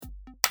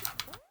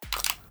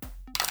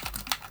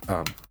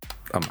Um,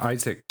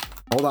 Isaac.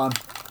 Hold on.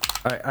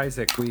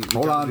 Isaac, we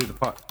Hold gotta on. do the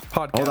podcast.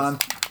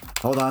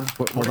 Hold on.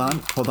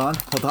 Hold on.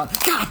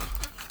 God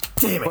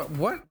damn it.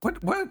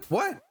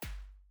 What?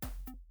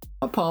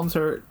 My palms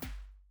hurt.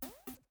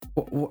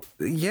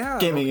 Yeah.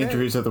 Gaming okay.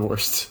 injuries are the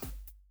worst.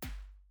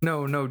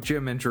 No,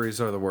 gym injuries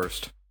are the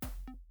worst.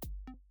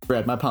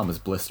 Brad, my palm is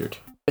blistered.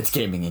 It's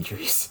gaming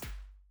injuries.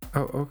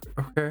 Oh,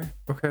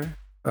 okay.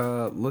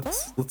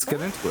 Let's get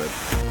into it.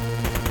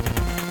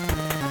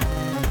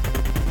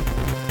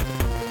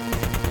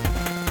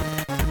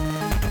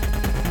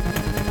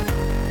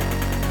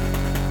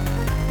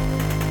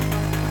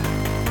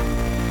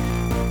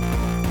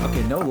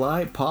 Okay, no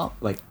lie,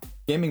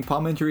 gaming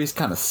palm injuries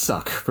kind of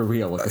suck for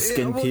real. Like the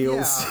skin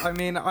peels. Yeah, I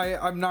mean,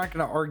 I'm not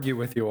gonna argue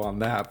with you on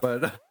that,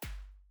 but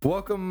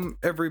welcome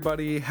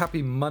everybody.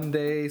 Happy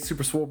Monday.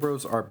 Super Swole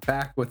Bros are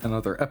back with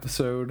another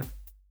episode.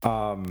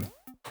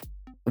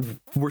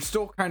 We're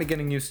still kind of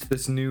getting used to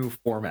this new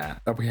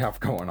format that we have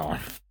going on.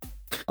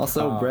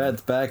 Also,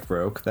 Brad's back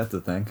broke. That's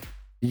the thing.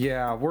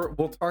 Yeah,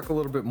 we'll talk a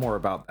little bit more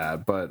about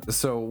that. But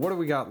so, what do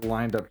we got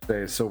lined up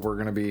today? So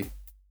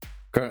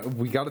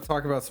we got to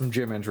talk about some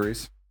gym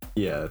injuries.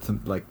 Yeah, it's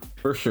like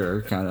for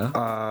sure, kind of.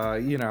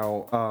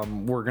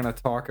 We're gonna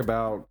talk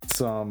about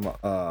some,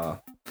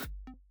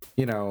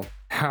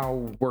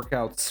 how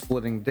workout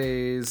splitting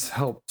days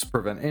helps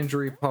prevent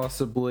injury,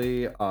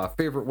 possibly.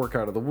 Favorite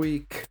workout of the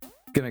week.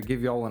 Gonna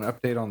give you all an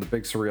update on the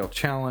Big Surreal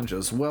Challenge,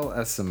 as well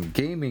as some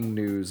gaming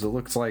news. It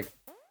looks like,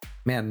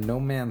 man,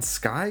 No Man's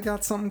Sky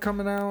got something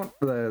coming out.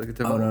 The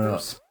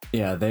developers. No.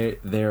 Yeah,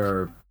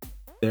 they're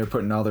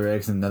putting all their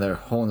eggs in another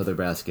whole nother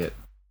basket.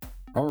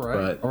 All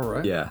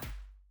right. Yeah.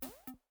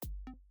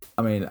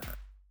 I mean,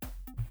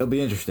 it'll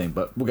be interesting,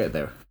 but we'll get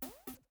there.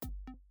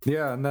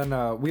 Yeah, and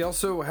then we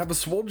also have a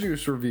Swole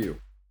Juice review.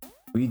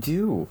 We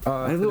do.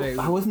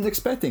 I wasn't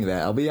expecting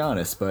that, I'll be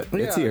honest, but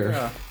it's here.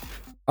 Yeah.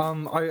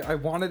 I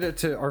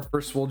wanted our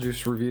first Swole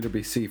Juice review to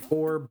be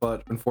C4,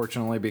 but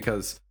unfortunately,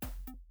 because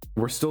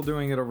we're still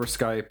doing it over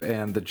Skype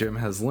and the gym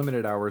has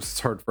limited hours, it's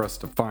hard for us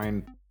to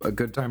find a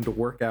good time to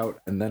work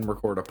out and then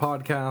record a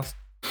podcast.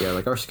 Yeah,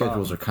 like our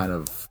schedules are kind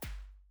of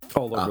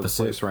all over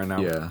opposite. The place right now.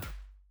 Yeah.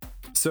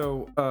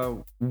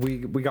 So we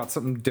got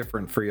something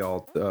different for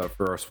y'all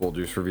for our Swole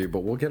Juice review,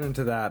 but we'll get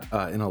into that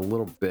in a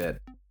little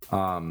bit.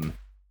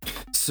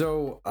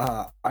 So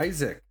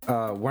Isaac,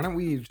 why don't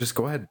we just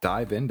go ahead and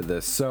dive into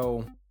this?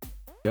 So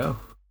go.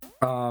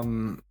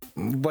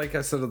 Like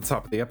I said at the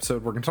top of the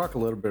episode, we're gonna talk a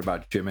little bit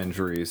about gym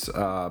injuries.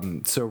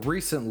 So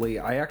recently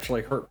I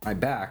actually hurt my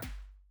back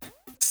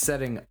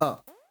setting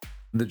up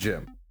the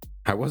gym.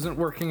 I wasn't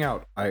working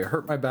out. I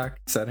hurt my back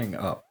setting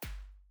up,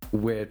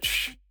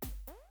 which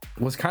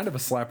was kind of a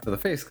slap to the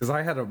face because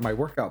I had my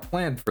workout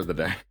planned for the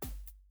day.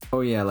 Oh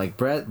yeah, like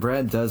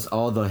Brad does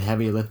all the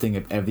heavy lifting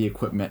of all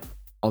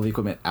the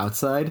equipment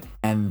outside,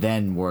 and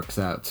then works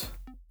out.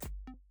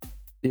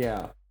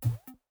 Yeah.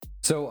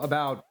 So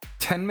about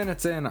 10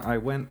 minutes in, I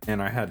went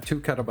and I had 2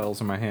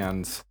 kettlebells in my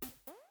hands.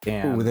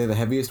 And were they the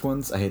heaviest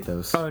ones? I hate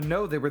those.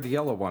 No, they were the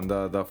yellow one,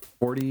 the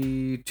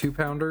 42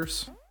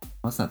 pounders.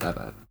 That's not that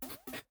bad.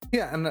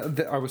 Yeah, and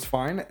I was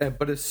fine.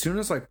 But as soon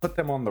as I put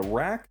them on the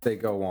rack, they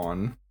go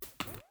on.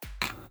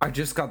 I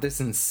just got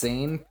this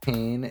insane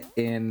pain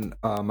in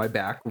my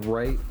back,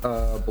 right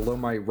below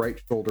my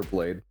right shoulder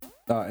blade,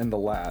 in the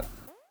lat.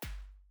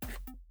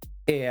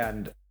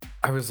 And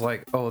I was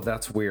like, oh,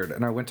 that's weird.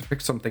 And I went to pick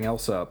something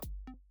else up.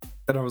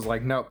 And I was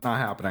like, nope, not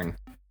happening.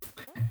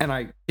 And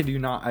I kid you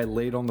not, I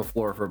laid on the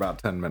floor for about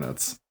 10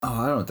 minutes.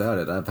 Oh, I don't doubt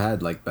it. I've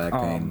had like back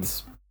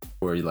pains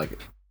where you like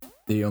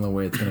the only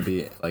way it's going to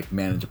be like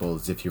manageable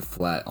is if you're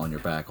flat on your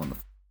back on the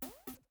floor.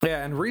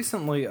 Yeah, and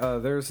recently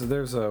there's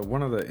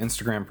one of the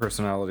Instagram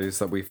personalities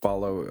that we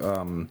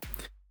follow,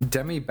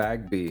 Demi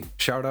Bagby.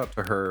 Shout out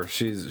to her.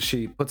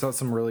 She puts out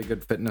some really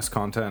good fitness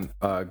content.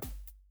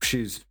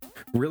 She's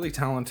really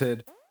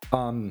talented.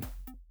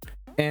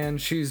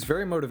 And she's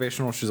very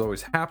motivational. She's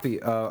always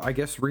happy. I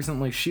guess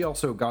recently she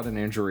also got an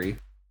injury.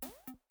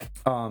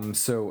 And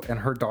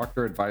her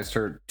doctor advised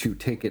her to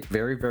take it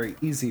very, very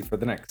easy for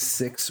the next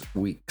 6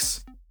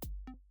 weeks.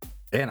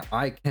 And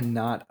I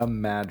cannot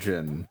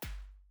imagine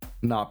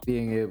not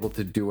being able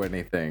to do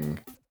anything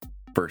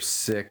for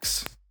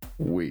 6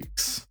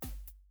 weeks.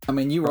 I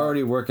mean, you were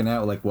already working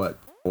out like what,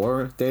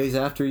 4 days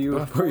after you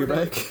hurt your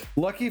back?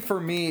 Lucky for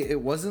me,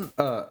 it wasn't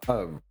a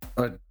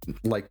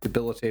like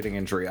debilitating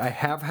injury. I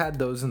have had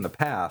those in the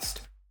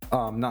past,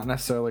 not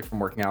necessarily from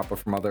working out, but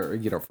from other,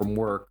 from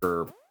work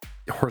or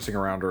horsing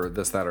around or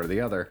this, that, or the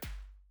other.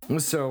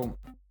 So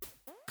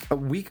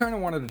we kind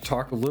of wanted to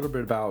talk a little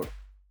bit about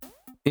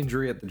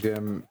injury at the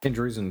gym,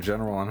 injuries in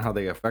general, and how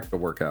they affect the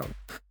workout.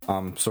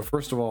 So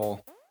first of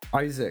all,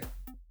 Isaac,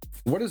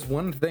 what is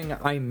one thing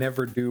I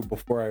never do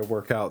before I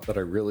work out that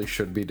I really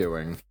should be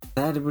doing?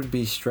 That would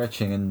be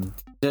stretching and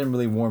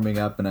generally warming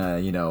up in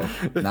a,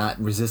 not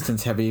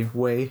resistance heavy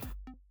way.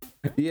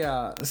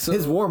 Yeah. So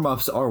his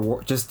warm-ups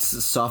are just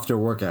softer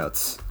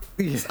workouts.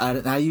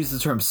 Yeah. I use the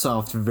term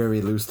soft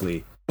very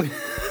loosely.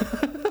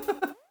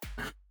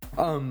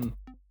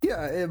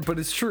 Yeah, but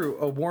it's true.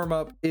 A warm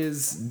up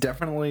is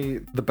definitely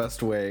the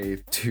best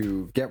way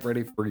to get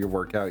ready for your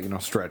workout,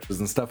 stretches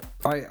and stuff.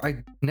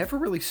 I never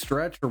really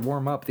stretch or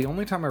warm up. The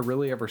only time I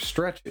really ever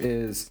stretch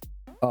is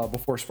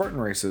before Spartan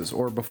races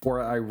or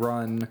before I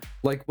run.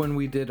 Like when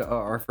we did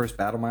our first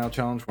Battle Mile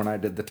challenge, when I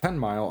did the 10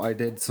 mile, I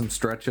did some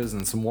stretches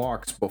and some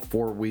walks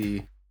before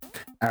we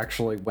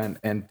actually went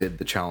and did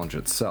the challenge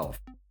itself.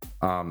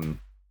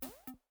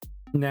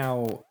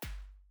 Now,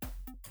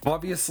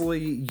 obviously,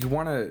 you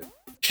want to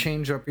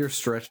change up your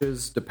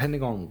stretches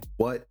depending on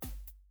what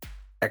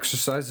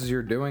exercises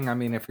you're doing. I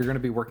mean, if you're going to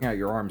be working out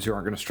your arms, you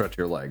aren't going to stretch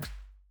your legs.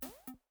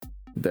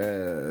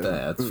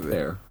 That's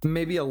fair.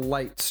 Maybe a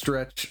light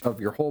stretch of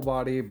your whole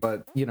body,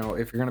 but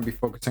if you're going to be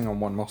focusing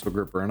on one muscle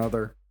group or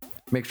another,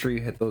 make sure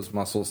you hit those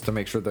muscles to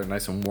make sure they're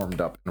nice and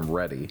warmed up and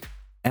ready.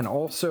 And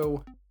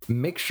also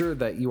make sure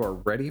that you are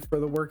ready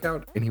for the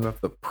workout and you have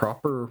the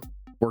proper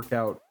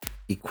workout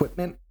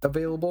equipment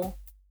available,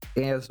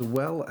 as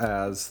well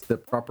as the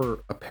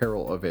proper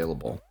apparel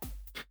available.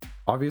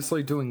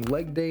 Obviously, doing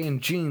leg day in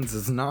jeans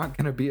is not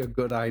going to be a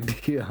good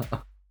idea.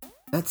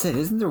 That's it.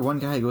 Isn't there one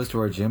guy who goes to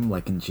our gym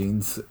like in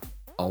jeans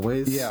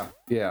always?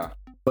 Yeah.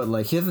 But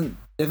like he doesn't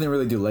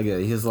really do leg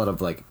day. He has a lot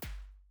of like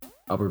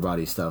upper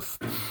body stuff.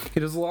 He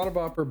does a lot of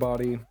upper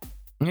body.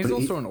 He's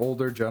also an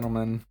older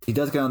gentleman. He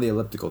does get on the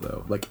elliptical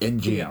though, like in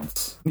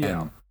jeans.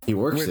 Yeah. And he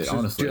works it,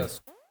 honestly.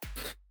 Just,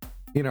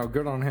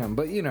 good on him.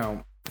 But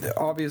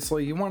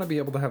obviously you want to be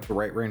able to have the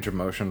right range of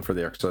motion for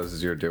the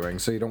exercises you're doing,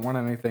 so you don't want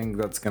anything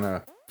that's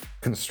gonna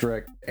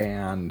constrict,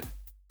 and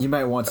you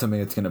might want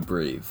something that's gonna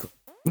breathe.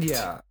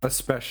 Yeah,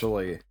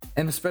 especially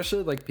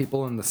like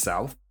people in the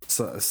South,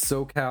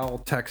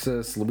 SoCal,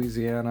 Texas,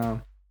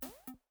 Louisiana.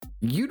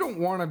 You don't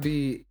want to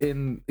be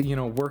in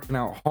working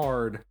out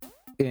hard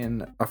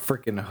in a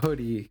freaking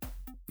hoodie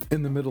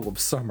in the middle of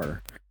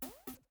summer.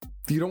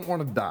 You don't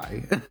want to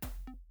die.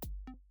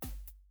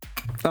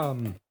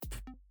 But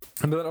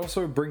that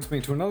also brings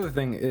me to another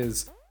thing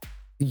is,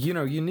 you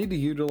need to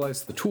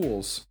utilize the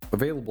tools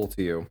available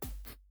to you.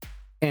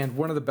 And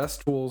one of the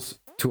best tools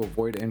to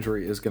avoid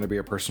injury is going to be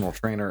a personal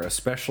trainer,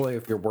 especially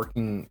if you're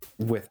working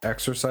with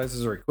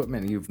exercises or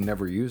equipment you've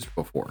never used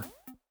before.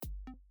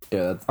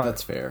 Yeah,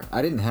 that's fair.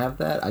 I didn't have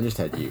that. I just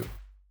had you.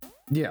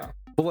 Yeah.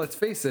 Well, let's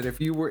face it. If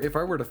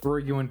I were to throw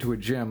you into a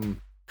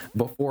gym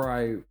before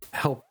I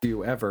helped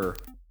you ever,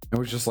 it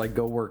was just like,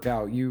 go work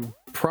out, you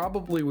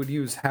probably would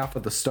use half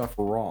of the stuff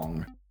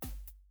wrong.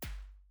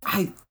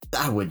 I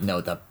would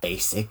know the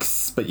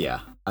basics, but yeah,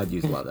 I'd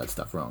use a lot of that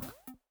stuff wrong.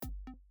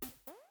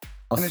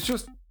 And it's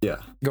just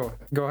Go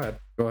ahead.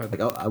 Like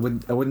I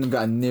wouldn't have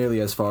gotten nearly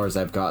as far as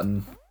I've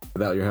gotten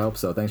without your help.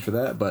 So thanks for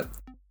that. But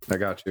I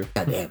got you.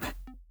 Goddamn,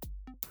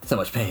 so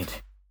much pain.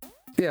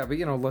 Yeah, but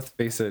let's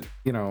face it.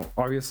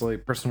 Obviously,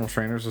 personal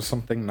trainers are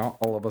something not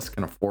all of us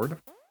can afford.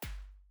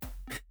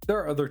 There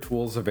are other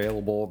tools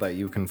available that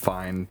you can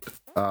find,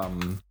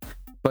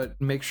 but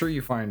make sure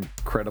you find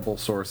credible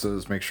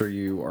sources. Make sure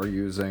you are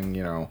using,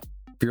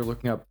 if you're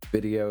looking up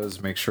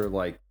videos, make sure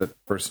like the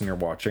person you're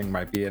watching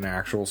might be an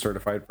actual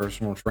certified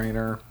personal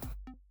trainer.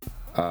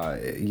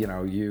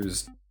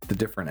 Use the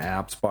different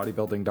apps.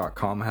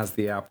 Bodybuilding.com has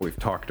the app. We've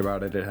talked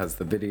about it. It has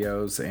the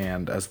videos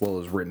and as well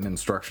as written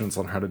instructions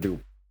on how to do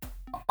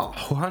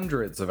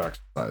hundreds of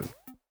exercises.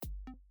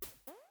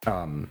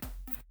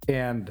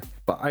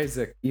 But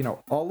Isaac,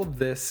 all of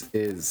this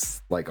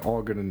is like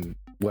all good and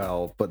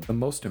well, but the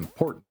most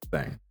important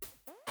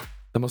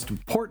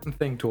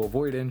thing to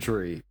avoid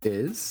injury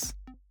is,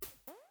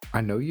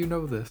 I know you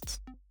know this.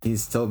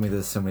 He's told me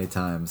this so many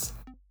times.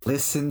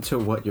 Listen to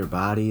what your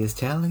body is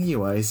telling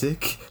you,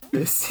 Isaac.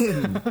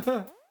 Listen.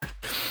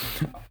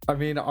 I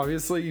mean,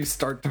 obviously you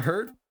start to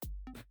hurt.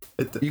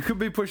 You could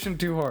be pushing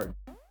too hard.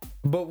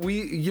 But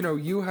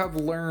you have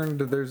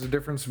learned there's a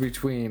difference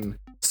between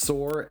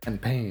sore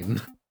and pain.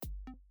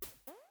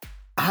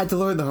 I had to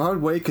learn the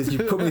hard way because you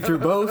put me through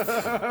both.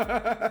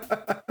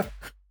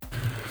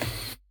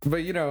 But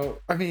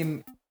I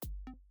mean,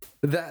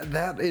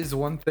 that is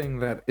one thing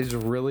that is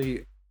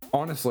really,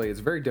 honestly, it's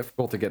very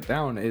difficult to get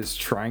down, is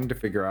trying to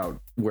figure out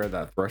where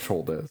that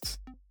threshold is.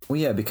 Well,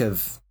 yeah,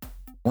 because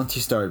once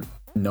you start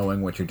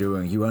knowing what you're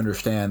doing, you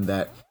understand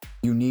that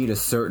you need a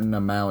certain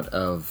amount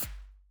of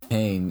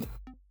pain,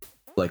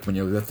 like when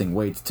you're lifting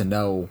weights, to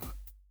know,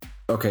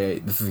 okay,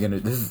 this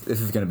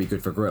is gonna be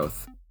good for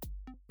growth.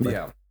 Like,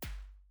 yeah.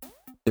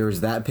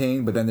 There's that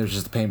pain, but then there's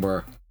just the pain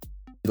where,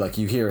 like,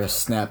 you hear a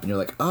snap and you're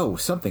like, oh,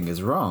 something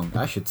is wrong.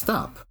 I should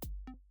stop.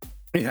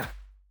 Yeah.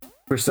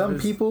 For some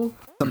people,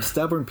 some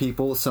stubborn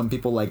people, some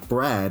people like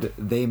Brad,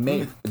 they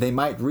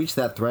might reach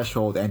that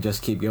threshold and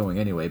just keep going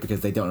anyway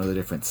because they don't know the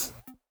difference.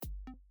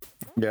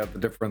 Yeah, the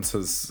difference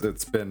is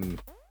it's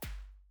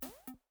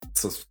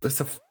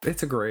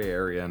a gray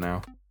area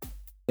now.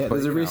 Yeah,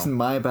 there's a reason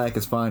my back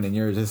is fine and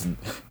yours isn't.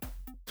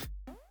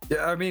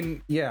 Yeah, I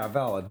mean, yeah,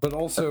 valid. But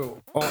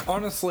also,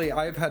 honestly,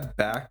 I've had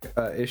back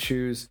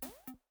issues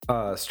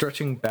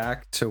stretching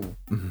back to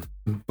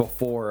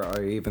before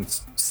I even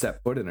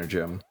set foot in a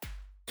gym.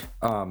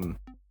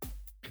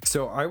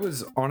 So I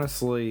was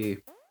honestly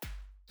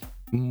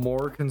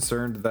more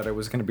concerned that it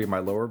was going to be my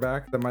lower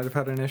back that might have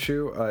had an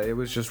issue. It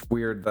was just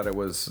weird that it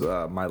was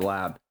my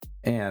lat.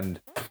 And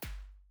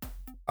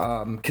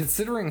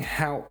considering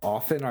how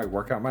often I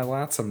work out my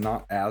lats, I'm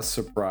not as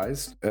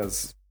surprised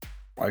as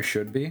I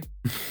should be.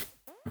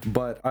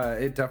 But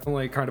it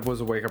definitely kind of was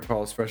a wake-up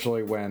call,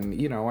 especially when,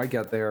 you know, I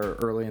get there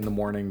early in the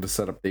morning to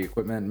set up the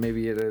equipment.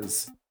 Maybe it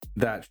is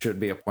that should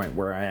be a point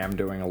where I am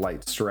doing a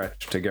light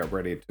stretch to get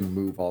ready to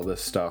move all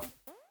this stuff.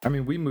 I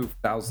mean, we move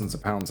thousands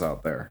of pounds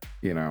out there,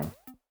 you know.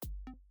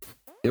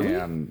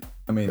 And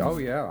I mean, oh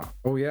yeah.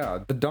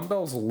 The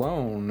dumbbells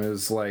alone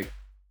is like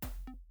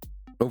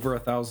over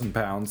 1,000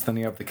 pounds. Then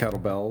you have the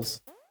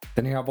kettlebells.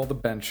 Then you have all the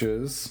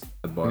benches.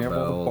 The Then you have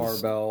all the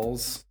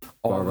barbells,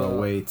 barbells. barbell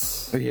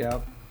weights. Yeah.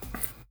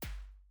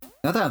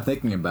 Now that I'm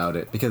thinking about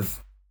it,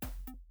 because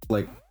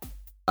like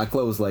I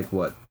closed like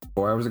what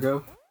 4 hours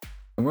ago,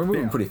 and we're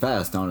moving pretty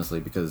fast, honestly,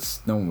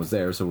 because no one was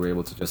there, so we're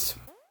able to just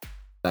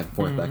back and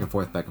forth, back and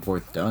forth, back and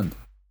forth, done.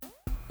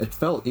 It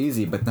felt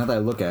easy, but now that I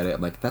look at it,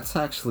 I'm like, that's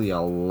actually a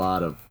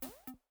lot of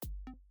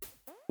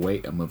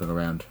weight I'm moving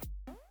around.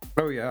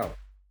 Oh yeah.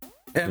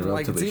 And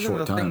like it's even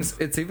the time.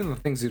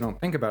 things you don't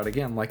think about,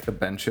 again, like the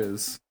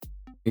benches,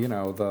 you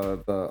know,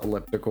 the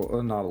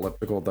elliptical, not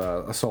elliptical,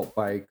 the assault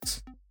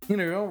bikes. You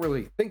know, you don't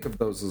really think of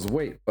those as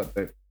weight, but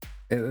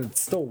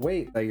it's still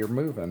weight that you're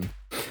moving.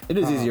 It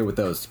is easier with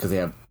those because they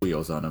have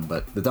wheels on them,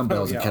 but the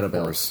dumbbells and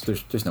kettlebells,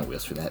 course. there's no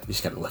wheels for that. You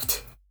just gotta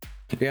lift.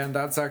 Yeah, and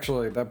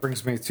that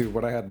brings me to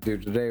what I had to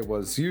do today.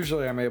 Was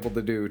usually I'm able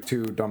to do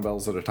 2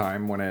 dumbbells at a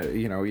time when it,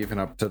 you know, even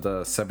up to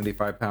the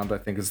 75 pound, I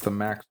think is the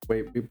max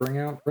weight we bring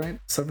out, right?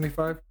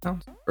 75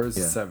 pounds? Or is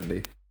it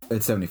 70?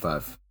 It's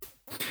 75.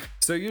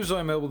 So usually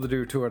I'm able to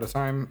do 2 at a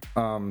time.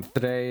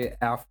 Today,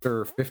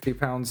 after 50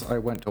 pounds, I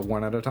went to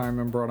 1 at a time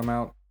and brought them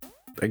out.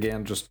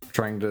 Again, just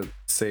trying to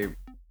save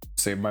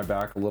my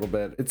back a little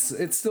bit.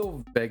 It's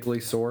still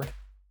vaguely sore.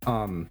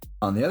 On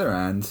the other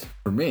hand,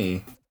 for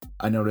me,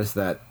 I noticed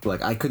that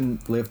like I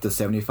couldn't lift the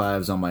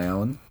 75s on my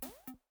own,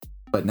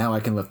 but now I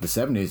can lift the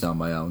 70s on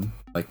my own,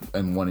 like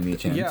and one in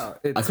each hand. Yeah,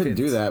 I couldn't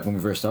do that when we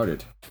first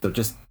started. So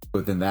just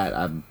within that,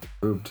 I'm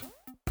improved.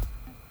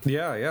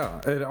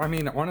 Yeah. I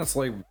mean,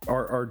 honestly,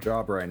 our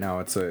job right now,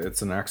 it's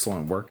an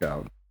excellent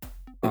workout.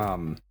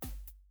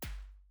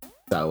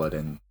 Solid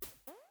and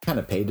kind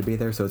of paid to be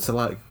there, so it's a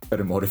lot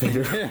better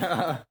motivator.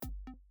 Yeah.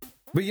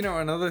 But, you know,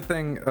 another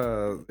thing,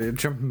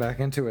 jumping back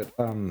into it,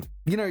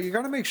 you know, you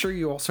got to make sure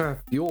you also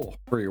have fuel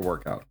for your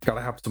workout. Got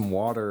to have some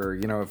water.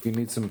 You know, if you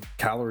need some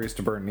calories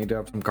to burn, you need to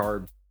have some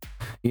carbs.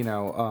 You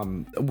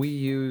know, we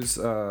use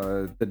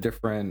the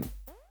different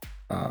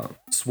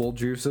swole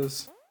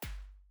juices.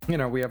 You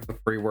know, we have the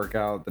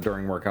pre-workout, the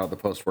during workout, the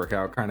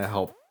post-workout, kind of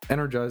help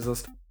energize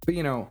us. But,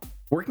 you know,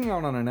 working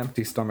out on an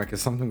empty stomach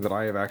is something that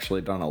I have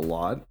actually done a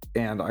lot,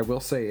 and I will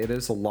say it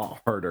is a lot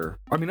harder.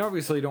 I mean,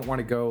 obviously you don't want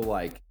to go,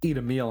 like, eat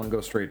a meal and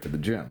go straight to the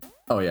gym.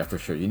 Oh, yeah, for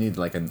sure. You need,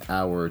 like, an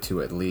hour or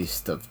two at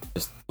least of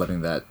just letting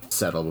that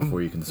settle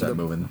before you can start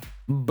moving.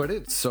 But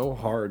it's so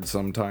hard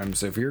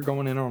sometimes. If you're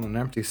going in on an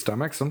empty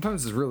stomach,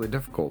 sometimes it's really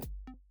difficult.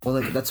 Well,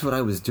 like, that's what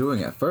I was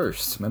doing at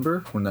first.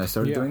 Remember when I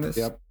started doing this?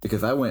 Yep.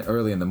 Because I went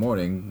early in the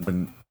morning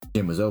when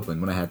gym was open,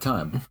 when I had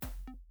time.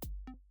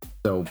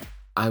 So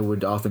I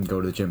would often go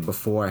to the gym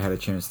before I had a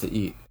chance to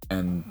eat.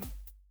 And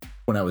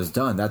when I was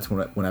done, that's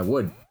when I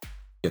would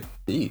get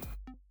to eat.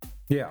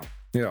 Yeah.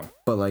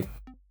 But, like,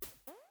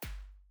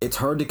 it's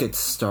hard to get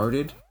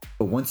started.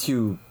 But once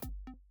you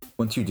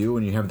do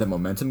and you have that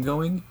momentum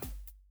going,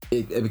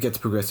 it gets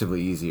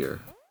progressively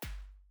easier.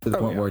 To the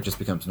point where it just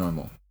becomes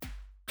normal.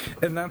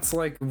 And that's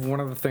like one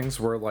of the things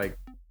where like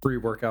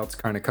pre-workouts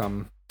kind of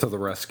come to the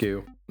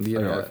rescue. You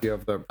know, if you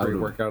have the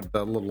pre-workout,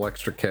 that little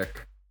extra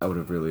kick. I would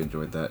have really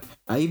enjoyed that.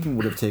 I even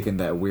would have taken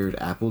that weird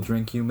apple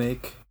drink you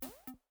make.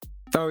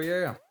 Oh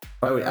yeah.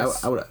 I would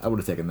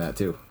have taken that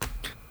too.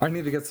 I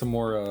need to get some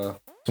more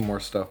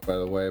stuff, by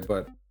the way,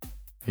 but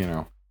you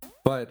know.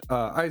 But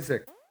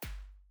Isaac,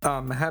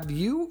 have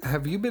you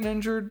been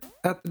injured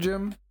at the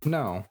gym?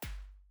 No.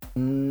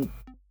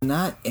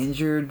 Not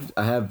injured.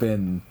 I have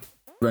been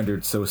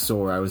rendered so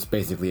sore I was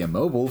basically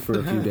immobile for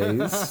a few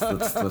days.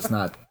 let's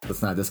not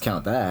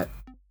discount that.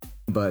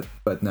 But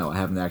no, I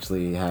haven't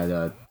actually had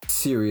a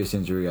serious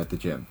injury at the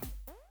gym.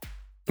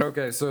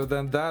 Okay, so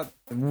then that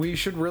we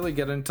should really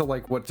get into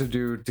like what to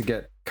do to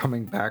get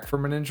coming back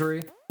from an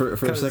injury. For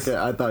a second,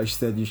 I thought you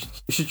said you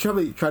should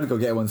try to go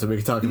get one so we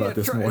can talk about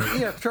this more.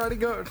 Yeah, try to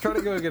go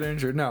get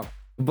injured. No.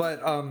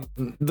 But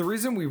the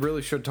reason we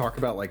really should talk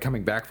about like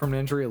coming back from an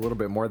injury a little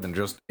bit more than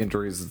just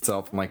injuries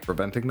itself and like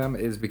preventing them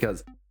is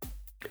because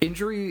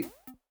injury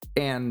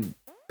and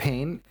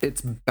pain,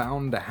 it's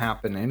bound to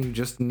happen, and you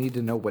just need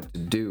to know what to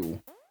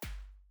do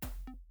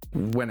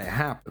when it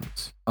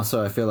happens.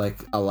 Also, I feel like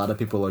a lot of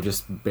people are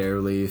just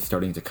barely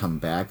starting to come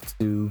back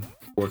to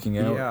working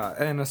out. Yeah,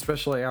 and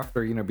especially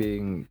after, you know,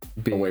 being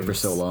away for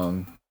so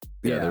long.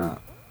 Yeah,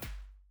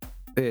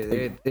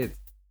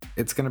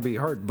 it's going to be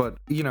hard, but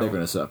you know, they're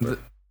going to suffer.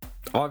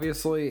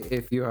 Obviously,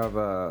 if you have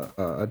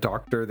a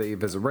doctor that you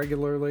visit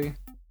regularly,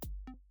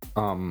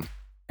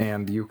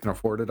 and you can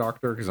afford a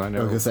doctor, because I I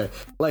know was gonna say,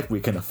 like we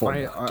can afford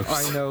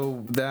I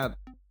know that.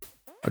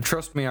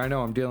 Trust me, I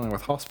know I'm dealing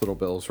with hospital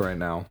bills right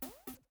now.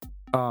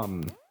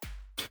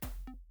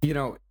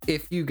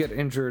 If you get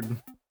injured,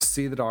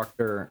 see the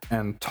doctor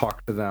and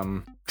talk to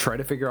them. Try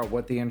to figure out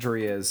what the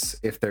injury is,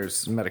 if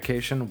there's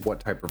medication, what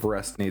type of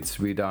rest needs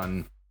to be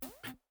done.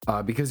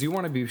 Because you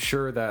want to be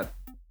sure that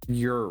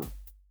you're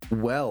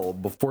well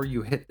before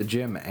you hit the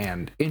gym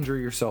and injure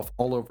yourself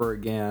all over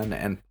again.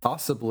 And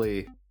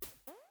possibly,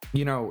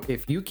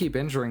 if you keep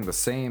injuring the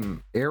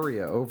same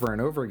area over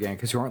and over again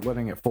because you aren't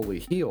letting it fully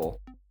heal,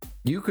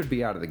 you could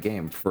be out of the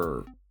game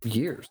for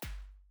years.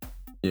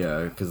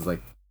 Yeah, because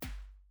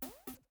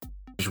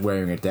just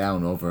wearing it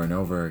down over and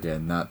over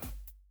again,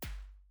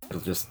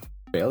 it'll just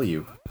fail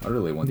you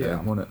utterly one day,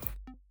 won't it?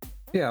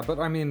 Yeah, but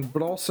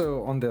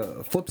also on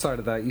the flip side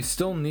of that, you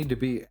still need to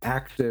be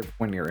active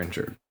when you're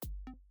injured.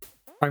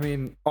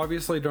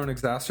 Obviously don't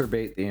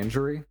exacerbate the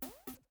injury,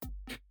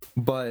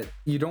 but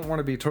you don't want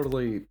to be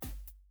totally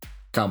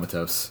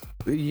comatose.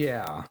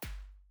 Yeah.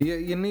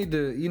 You need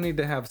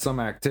to have some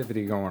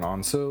activity going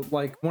on. So,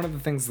 one of the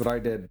things that I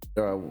did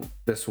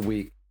this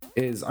week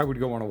is I would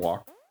go on a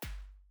walk.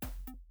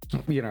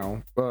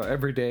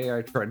 Every day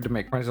I tried to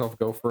make myself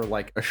go for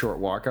a short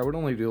walk. I would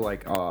only do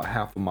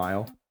half a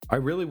mile. I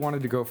really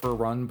wanted to go for a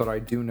run, but I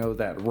do know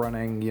that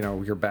running,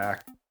 your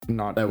back,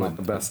 not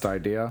the best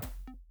idea.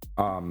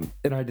 And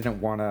I didn't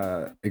want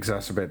to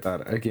exacerbate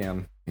that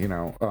again,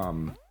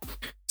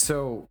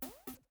 So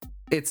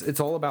it's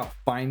all about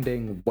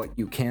finding what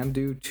you can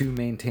do to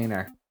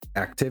maintain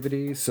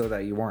activity so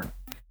that you aren't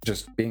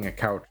just being a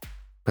couch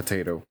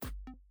potato.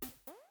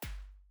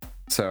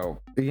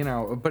 So,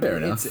 but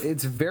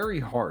it's very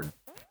hard.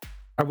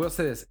 I will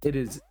say this,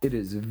 it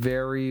is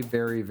very,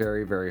 very,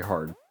 very, very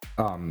hard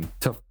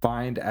to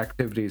find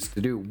activities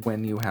to do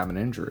when you have an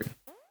injury.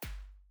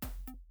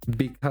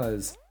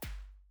 Because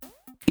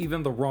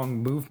even the wrong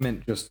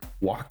movement, just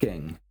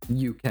walking,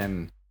 you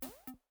can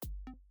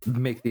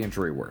make the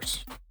injury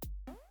worse.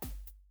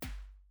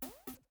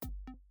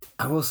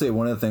 I will say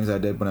one of the things I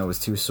did when I was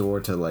too sore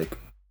to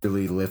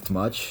really lift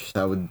much,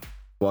 I would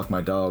walk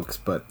my dogs,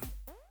 but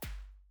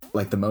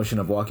the motion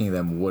of walking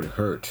them would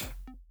hurt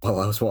while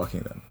I was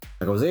walking them.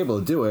 I was able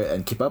to do it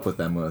and keep up with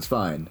them when it was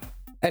fine.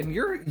 And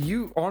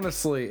you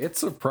honestly, it's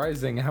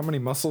surprising how many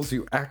muscles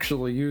you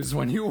actually use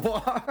when you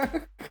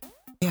walk.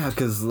 Yeah,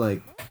 because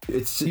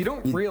it's you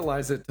don't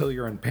realize it till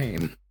you're in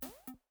pain.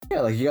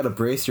 Yeah, you gotta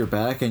brace your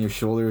back and your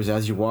shoulders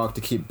as you walk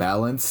to keep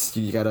balance.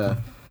 You gotta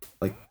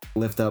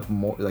lift up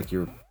more,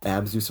 your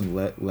abs, do some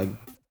leg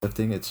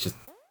lifting. It's just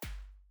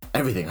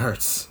everything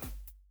hurts.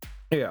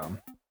 Yeah.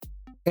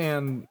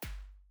 And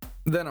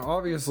then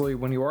obviously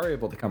when you are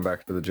able to come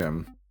back to the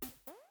gym,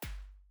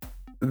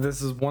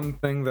 this is one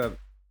thing that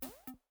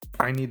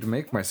I need to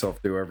make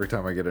myself do every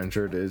time I get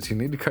injured is you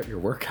need to cut your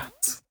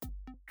workouts.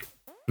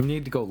 You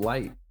need to go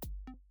light.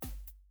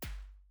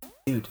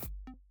 Dude,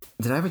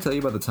 did I ever tell you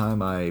about the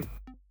time I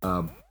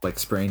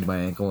sprained my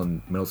ankle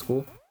in middle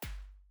school?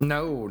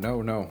 No.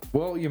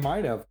 Well, you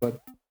might have, but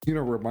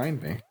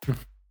remind me.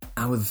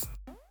 I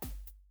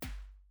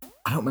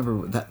don't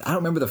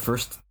remember the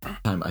first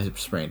time I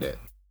sprained it.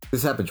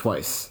 This happened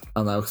twice.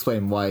 I'll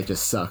explain why it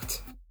just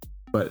sucked.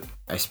 But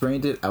I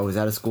sprained it. I was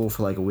out of school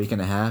for a week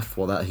and a half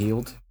while that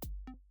healed.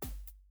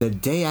 The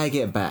day I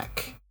get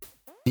back,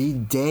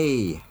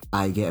 we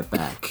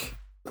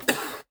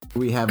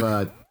have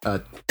a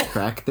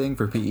track thing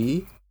for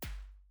PE,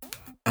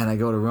 and I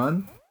go to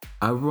run.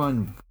 I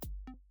run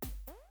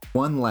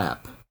one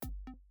lap,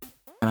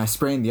 and I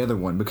sprained the other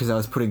one because I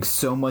was putting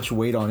so much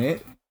weight on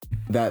it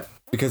that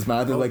because my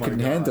other leg couldn't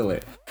handle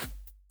it.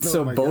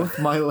 So both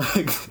my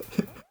legs,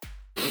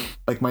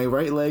 my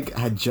right leg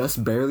had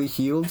just barely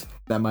healed,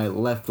 that my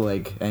left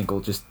leg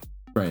ankle just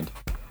sprained,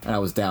 and I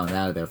was down and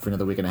out of there for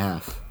another week and a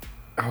half.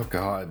 Oh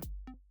God!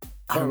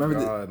 I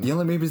remember the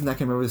only reason I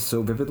can remember this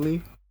so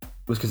vividly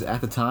was because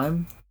at the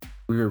time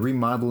we were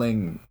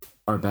remodeling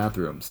our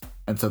bathrooms,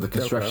 and so the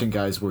construction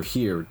guys were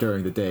here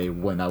during the day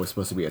when I was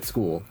supposed to be at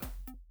school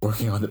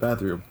working on the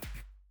bathroom,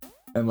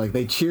 and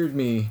they cheered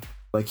me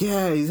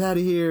yeah, he's out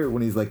of here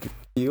when he's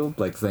healed,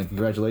 saying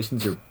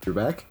congratulations, you're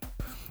back.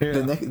 Yeah.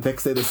 The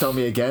next day they saw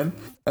me again,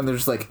 and they're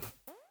just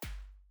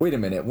wait a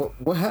minute,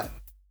 what happened?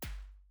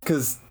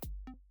 Because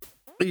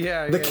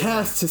the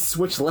cast has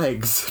switched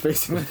legs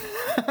basically.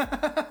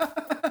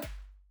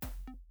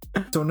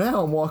 So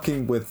now I'm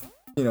walking with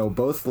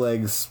both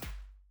legs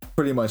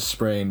pretty much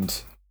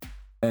sprained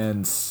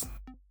and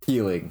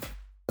healing.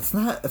 It's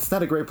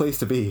not a great place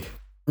to be.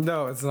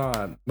 No, it's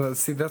not.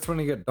 See, that's when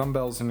you get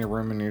dumbbells in your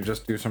room and you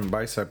just do some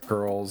bicep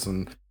curls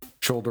and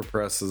shoulder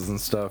presses and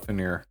stuff in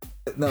your...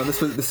 No,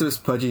 this was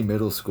pudgy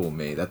middle school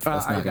me. That's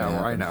not gonna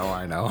happen.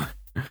 I know.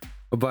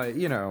 But,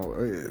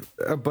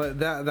 but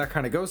that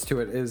kind of goes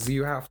to it is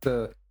you have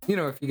to,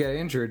 if you get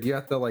injured, you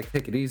have to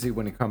take it easy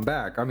when you come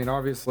back.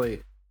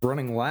 Obviously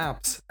running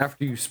laps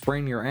after you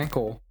sprain your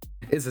ankle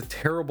is a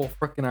terrible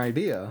freaking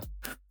idea.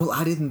 Well,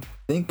 I didn't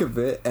think of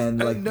it,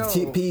 and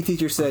the PE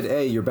teacher said,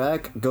 "Hey, you're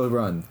back. Go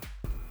run."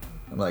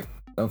 I'm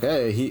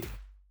okay.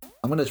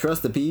 I'm gonna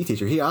trust the PE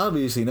teacher. He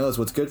obviously knows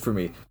what's good for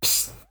me.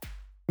 Psst,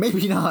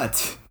 maybe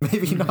not.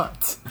 Maybe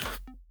not.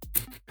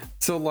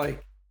 So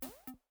like,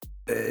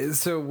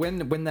 so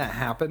when that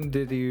happened,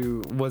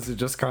 was it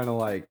just kind of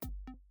like,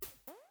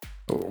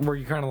 were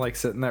you kind of like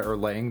sitting there or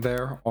laying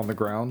there on the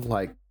ground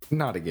like,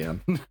 not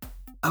again?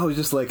 I was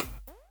just like,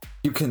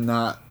 you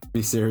cannot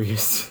be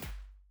serious.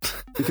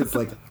 Because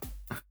like,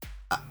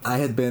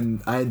 I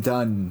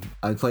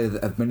played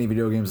as many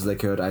video games as I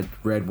could. I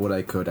read what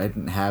I could. I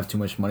didn't have too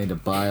much money to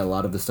buy a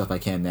lot of the stuff I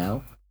can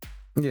now.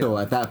 Yeah. So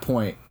at that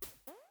point,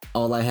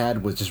 all I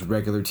had was just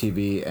regular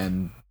TV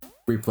and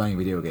replaying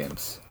video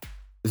games.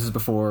 This is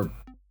before,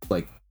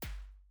 like,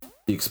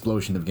 the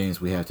explosion of games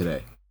we have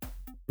today.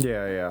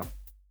 Yeah.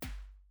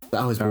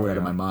 I was bored out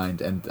of my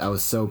mind, and I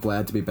was so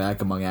glad to be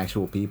back among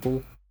actual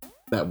people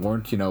that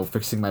weren't,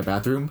 fixing my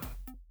bathroom.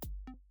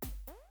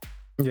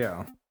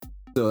 Yeah.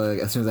 So like,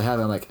 as soon as I have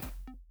it, I'm like,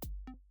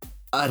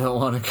 I don't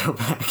want to go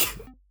back.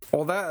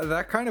 Well,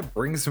 that kind of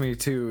brings me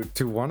to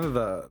one of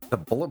the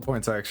bullet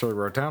points I actually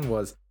wrote down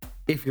was,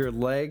 if your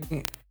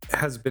leg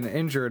has been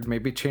injured,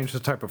 maybe change the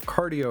type of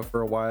cardio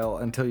for a while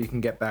until you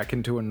can get back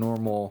into a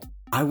normal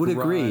I would run.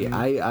 Agree.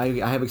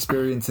 I have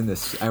experience in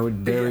this. I would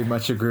very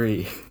much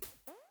agree.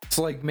 It's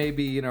like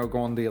maybe, go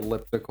on the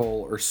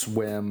elliptical or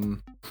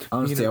swim.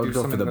 Honestly, I would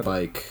go for the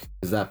bike,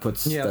 because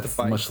that's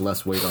much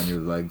less weight on your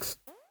legs.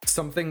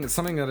 Something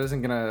that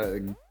isn't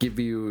gonna give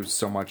you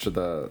so much of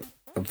the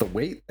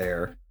weight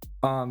there.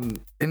 And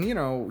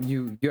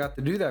you have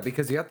to do that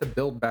because you have to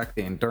build back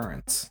the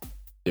endurance.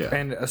 Yeah.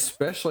 And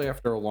especially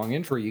after a long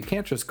injury, you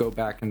can't just go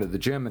back into the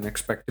gym and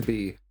expect to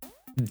be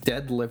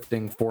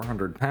deadlifting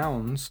 400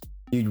 pounds.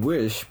 You'd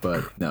wish,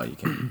 but no, you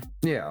can't.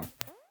 Yeah.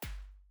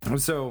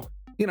 So,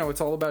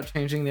 it's all about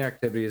changing the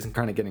activities and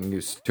kind of getting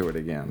used to it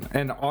again.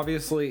 And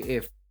obviously,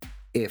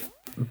 if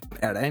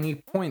at any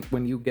point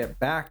when you get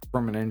back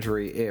from an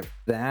injury, if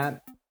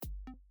that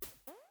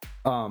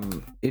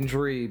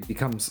injury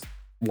becomes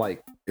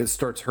like it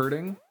starts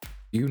hurting,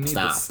 you need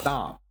to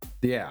stop.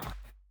 Yeah.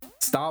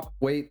 Stop,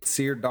 wait,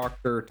 see your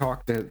doctor,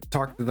 talk to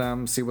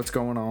them, see what's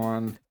going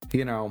on.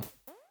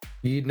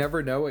 You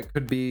never know. It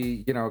could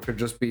be, it could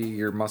just be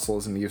your muscle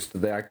isn't used to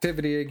the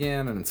activity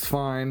again, and it's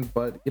fine.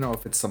 But,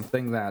 if it's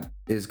something that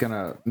is going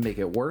to make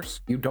it worse,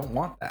 you don't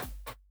want that.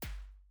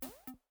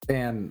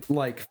 And,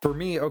 like, for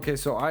me, okay,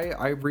 so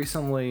I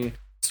recently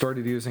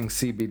started using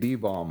CBD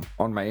balm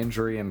on my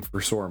injury and for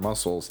sore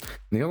muscles.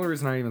 And the only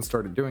reason I even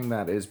started doing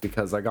that is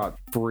because I got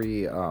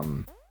free,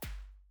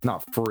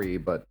 not free,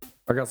 but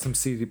I got some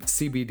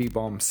CBD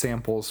balm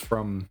samples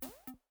from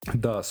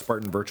the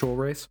Spartan Virtual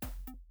Race.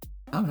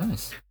 Oh,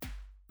 nice.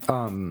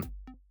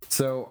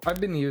 So I've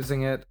been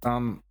using it.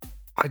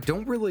 I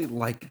don't really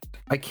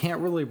I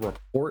can't really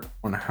report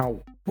on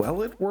how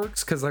well it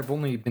works because I've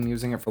only been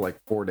using it for like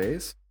 4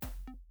 days.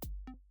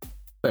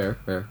 Fair.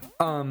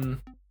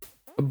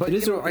 But it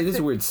is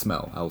a weird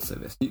smell. I'll say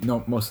this.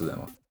 Most of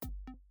them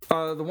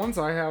are. The ones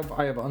I have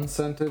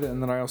unscented,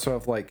 and then I also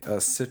have like a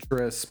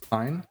citrus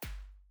pine.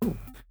 Ooh,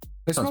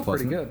 they smell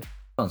pretty good.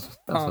 Sounds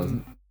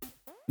pleasant.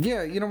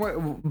 Yeah, you know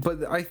what?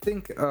 But I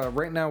think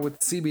right now with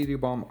CBD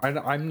balm,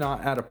 I'm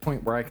not at a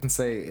point where I can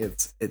say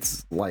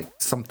it's like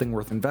something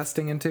worth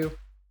investing into.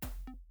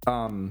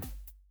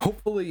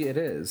 Hopefully it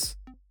is,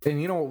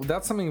 and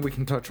that's something we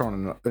can touch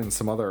on in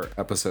some other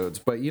episodes.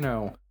 But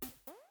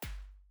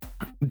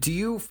do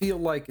you feel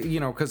like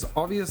because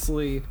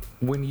obviously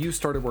when you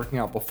started working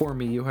out before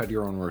me, you had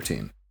your own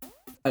routine.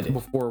 I did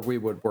before we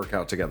would work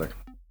out together.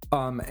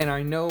 And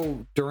I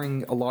know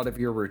during a lot of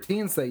your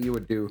routines that you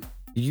would do,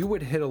 you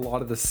would hit a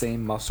lot of the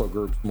same muscle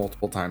groups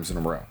multiple times in a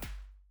row.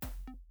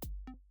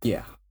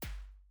 Yeah.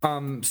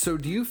 So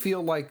do you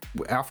feel like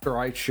after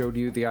I showed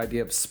you the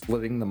idea of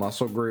splitting the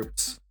muscle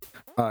groups,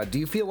 do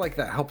you feel like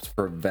that helps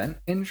prevent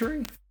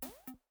injury?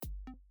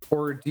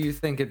 Or do you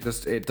think it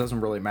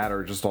doesn't really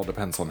matter, it just all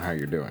depends on how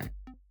you're doing?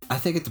 I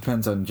think it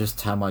depends on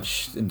just how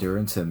much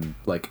endurance and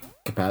like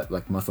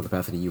muscle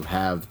capacity you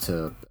have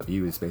to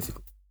use,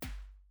 basically.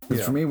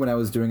 Because for me, when I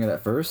was doing it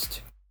at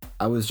first,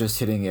 I was just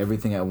hitting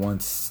everything at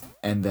once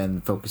and then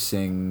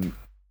focusing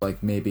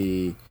like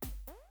maybe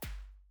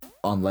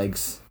on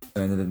legs,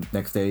 and then the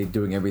next day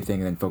doing everything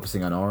and then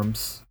focusing on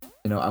arms.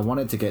 I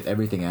wanted to get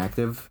everything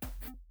active,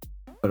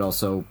 but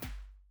also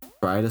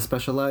try to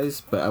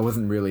specialize, but I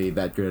wasn't really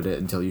that good at it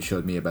until you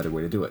showed me a better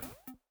way to do it.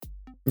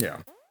 Yeah.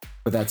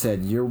 But that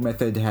said, your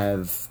method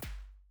has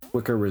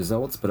quicker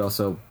results, but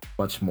also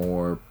much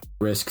more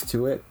risk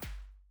to it,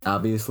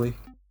 obviously.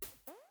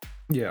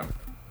 Yeah.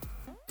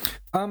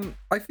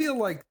 I feel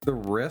like the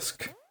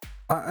risk,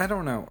 I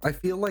don't know. I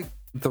feel like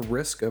the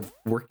risk of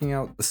working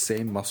out the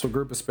same muscle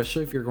group,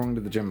 especially if you're going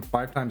to the gym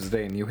 5 times a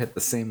day and you hit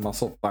the same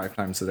muscle 5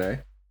 times a day,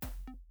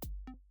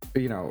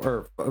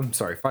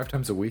 5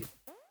 times a week,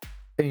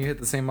 and you hit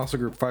the same muscle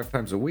group 5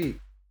 times a week,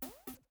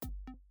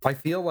 I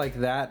feel like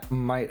that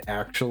might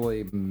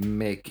actually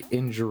make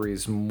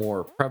injuries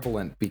more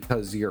prevalent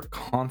because you're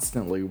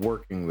constantly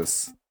working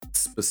this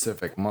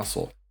specific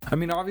muscle. I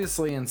mean,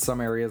 obviously in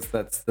some areas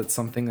that's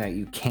something that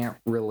you can't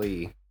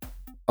really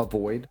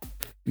avoid.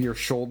 your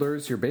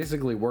shoulders, you're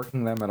basically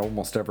working them at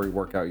almost every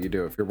workout you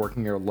do. If you're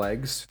working your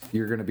legs,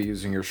 you're going to be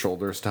using your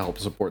shoulders to help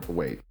support the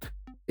weight.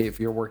 If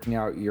you're working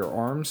out your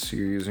arms,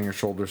 you're using your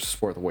shoulders to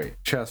support the weight.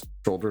 Chest,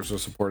 shoulders are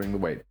supporting the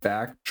weight.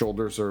 Back,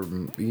 shoulders are,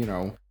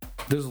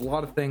 there's a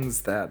lot of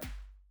things that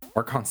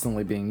are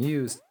constantly being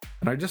used.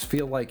 And I just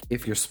feel like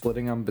if you're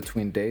splitting them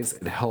between days,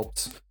 it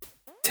helps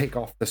take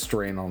off the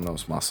strain on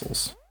those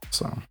muscles.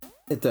 So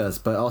it does,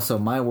 but also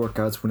my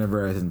workouts were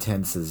never as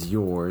intense as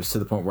yours, to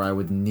the point where I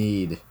would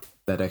need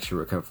that extra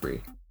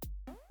recovery.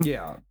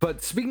 Yeah,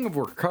 but speaking of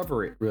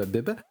recovery,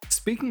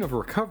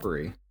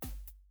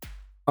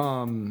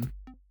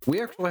 we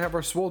actually have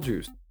our Swole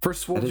Juice.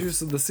 First Swole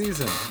Juice of the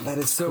season. That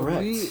is so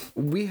correct.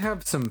 We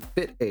have some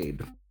Fit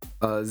Aid,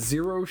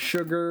 zero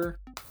sugar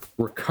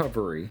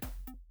recovery.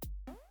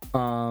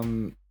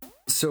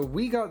 So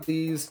we got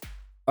these.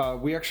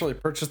 We actually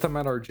purchased them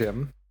at our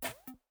gym.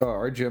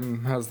 Our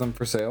gym has them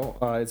for sale.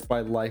 It's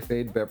by Life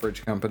Aid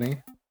Beverage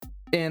Company.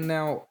 And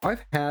now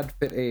I've had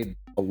Fit Aid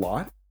a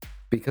lot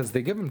because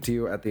they give them to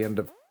you at the end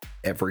of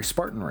every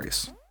Spartan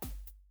race.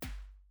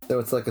 So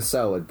it's like a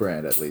solid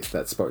brand, at least,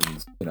 that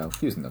Spartan's,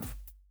 using them.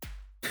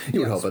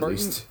 You would hope, at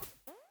least.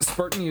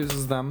 Spartan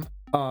uses them.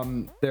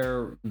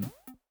 They're,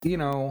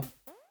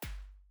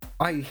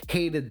 I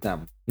hated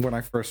them when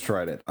I first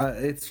tried it.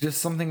 It's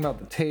just something about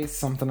the taste,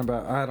 something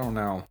about, I don't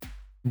know.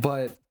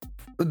 But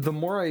the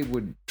more I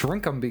would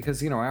drink them,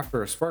 because,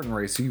 after a Spartan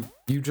race, you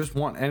just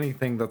want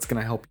anything that's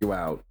going to help you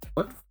out.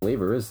 What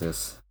flavor is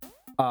this?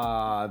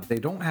 They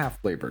don't have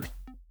flavors.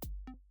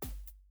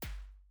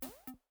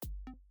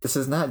 This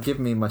does not give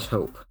me much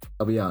hope,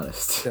 I'll be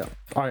honest. Yeah,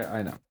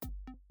 I know.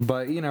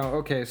 But,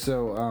 okay,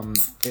 so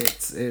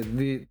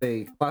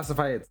they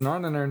classify it's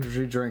not an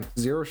energy drink,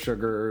 zero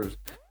sugars,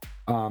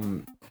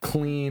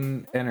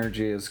 clean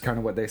energy is kind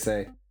of what they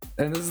say.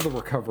 And this is the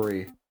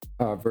recovery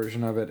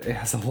version of it. It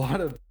has a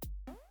lot of,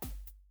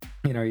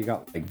 you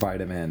got like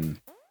vitamin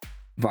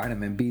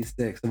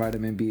B6,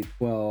 vitamin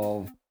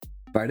B12,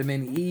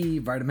 vitamin E,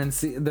 vitamin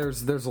C.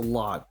 There's a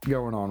lot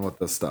going on with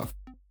this stuff.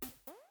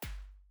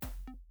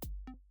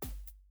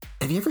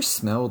 Have you ever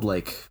smelled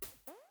like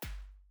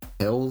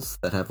pills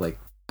that have like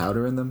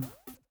powder in them,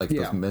 like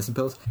those medicine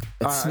pills?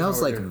 It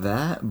smells like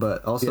that,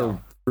 but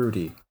also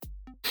fruity.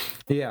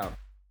 Yeah.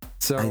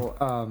 So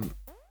I'm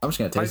just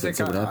gonna taste it and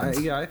see what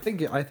happens. I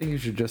think you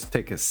should just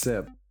take a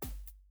sip.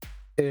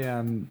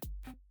 And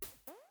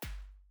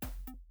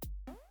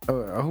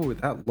oh,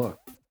 that look.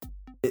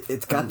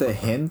 It's got the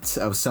hint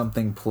of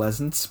something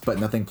pleasant, but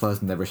nothing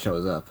pleasant ever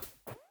shows up.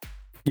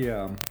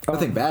 Yeah.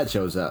 Nothing bad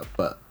shows up,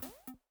 but.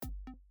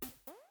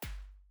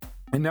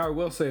 And now I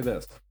will say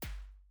this.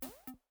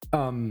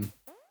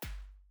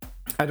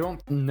 I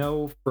don't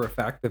know for a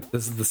fact that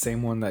this is the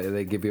same one that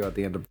they give you at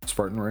the end of the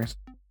Spartan race.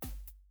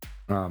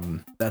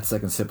 That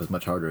second sip is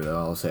much harder, though,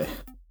 I'll say.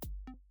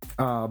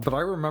 But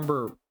I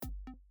remember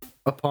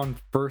upon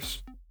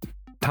first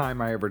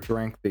time I ever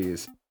drank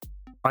these,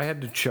 I had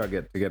to chug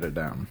it to get it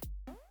down.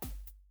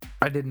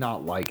 I did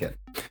not like it.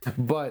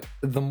 But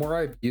the more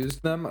I've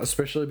used them,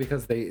 especially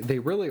because they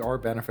really are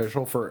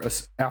beneficial for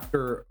us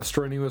after a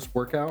strenuous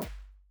workout,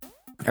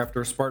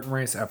 after a Spartan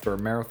race, after a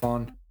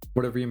marathon,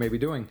 whatever you may be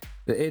doing,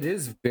 it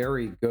is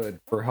very good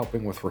for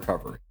helping with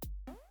recovery.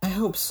 I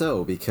hope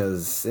so,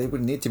 because it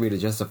would need to be to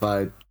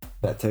justify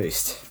that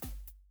taste.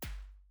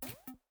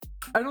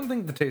 I don't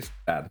think the taste is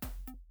bad.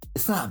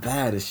 It's not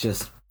bad, it's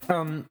just...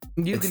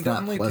 you can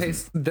definitely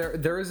taste...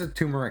 There is a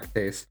turmeric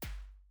taste.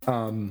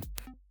 Again,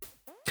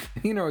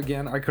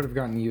 I could have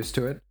gotten used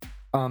to it.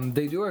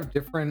 They do have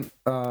different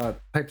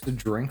types of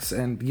drinks,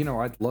 and,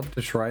 I'd love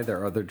to try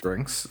their other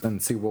drinks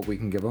and see what we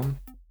can give them.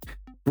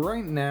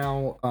 Right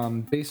now,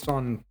 based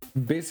on...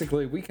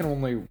 Basically, we can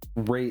only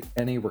rate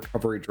any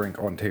recovery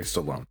drink on taste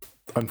alone.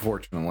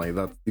 Unfortunately,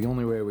 that's the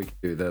only way we can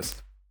do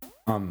this.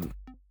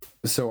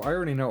 So I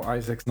already know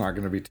Isaac's not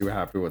going to be too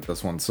happy with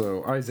this one.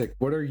 So, Isaac,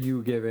 what are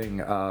you giving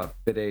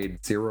Fit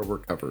Aid Zero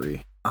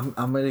Recovery? I'm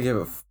going to give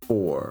it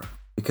 4,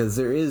 because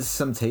there is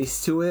some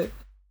taste to it.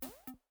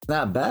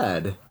 Not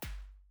bad.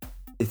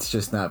 It's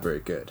just not very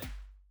good.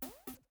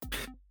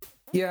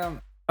 Yeah,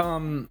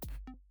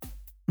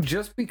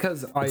 just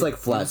because it's like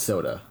flat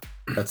soda.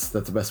 That's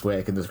the best way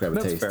I can describe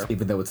a taste, fair.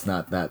 Even though it's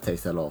not that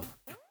taste at all.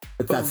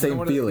 It's that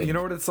same feeling. You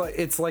know what it's like?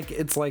 It's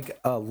like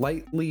a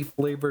lightly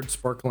flavored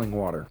sparkling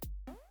water.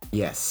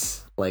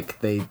 Yes, like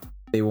they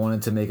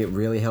wanted to make it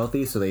really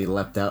healthy, so they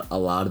left out a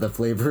lot of the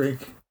flavoring.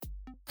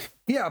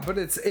 Yeah, but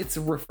it's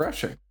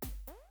refreshing.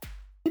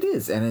 It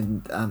is,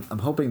 and I'm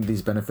hoping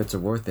these benefits are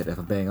worth it. If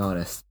I'm being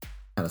honest,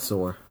 kind of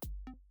sore.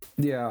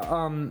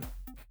 Yeah.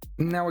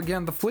 Now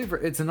again, the flavor,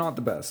 it's not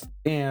the best,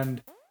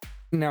 and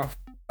now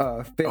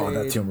Fit Aid,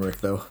 that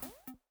turmeric though.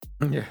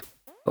 Yeah.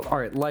 All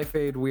right, Life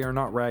Aid, we are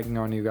not ragging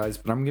on you guys,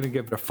 but I'm gonna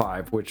give it a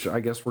 5, which I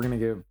guess we're gonna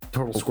give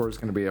total score is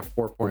gonna be a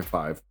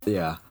 4.5.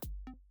 Yeah.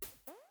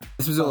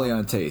 This was only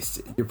on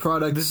taste. Your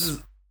product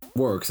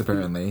works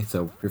apparently,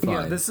 so you're fine.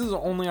 Yeah, this is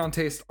only on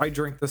taste. I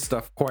drink this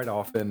stuff quite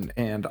often,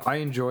 and I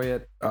enjoy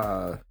it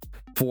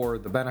for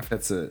the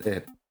benefits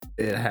it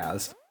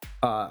has.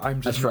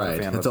 I'm just I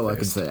tried. That's all I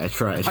can say. I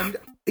tried.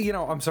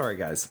 I'm sorry,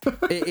 guys.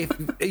 If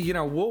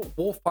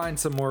we'll find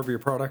some more of your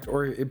product,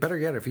 or better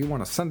yet, if you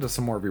want to send us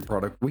some more of your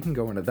product, we can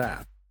go into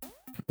that.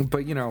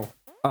 But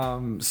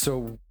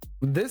so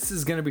this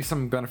is going to be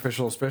something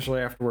beneficial,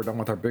 especially after we're done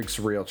with our big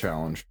surreal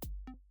challenge.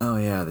 Oh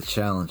yeah, the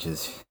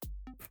challenges.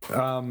 That's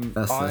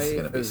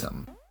going to be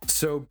something.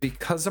 So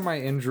because of my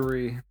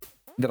injury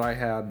that I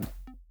had,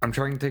 I'm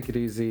trying to take it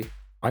easy.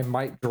 I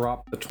might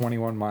drop the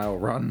 21-mile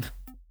run.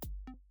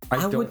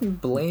 I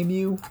wouldn't blame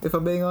you, if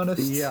I'm being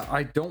honest. Yeah,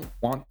 I don't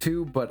want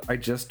to, but I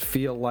just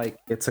feel like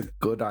it's a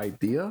good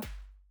idea.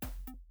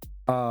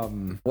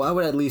 Well, I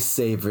would at least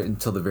save it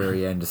until the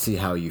very end to see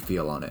how you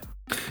feel on it.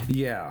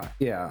 Yeah.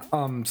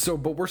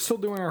 But we're still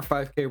doing our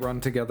 5K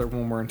run together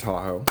when we're in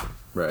Tahoe.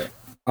 Right.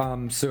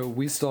 So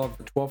we still have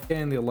the 12K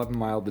and the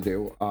 11-mile to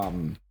do.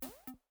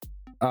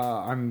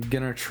 I'm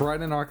gonna try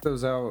to knock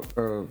those out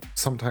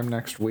sometime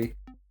next week.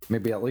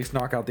 Maybe at least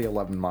knock out the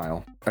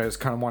 11-mile. I just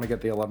kind of want to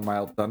get the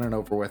 11-mile done and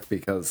over with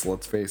because,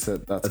 let's face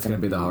it, that's going to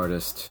be the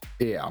hardest.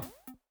 Yeah.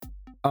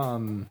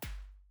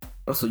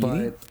 Also,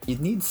 you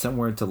need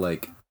somewhere to,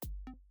 like...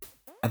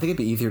 I think it'd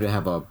be easier to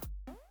have a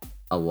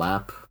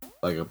lap,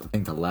 like a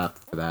thing to lap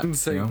for that.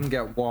 So you can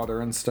get water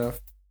and stuff.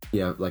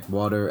 Yeah, like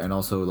water, and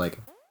also, like...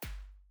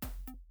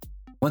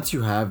 Once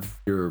you have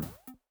your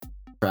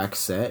track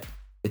set,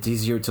 it's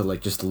easier to,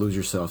 like, just lose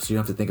yourself, so you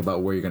don't have to think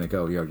about where you're going to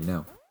go. You already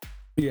know.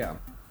 Yeah.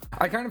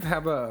 I kind of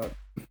have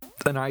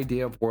an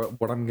idea of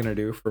what I'm going to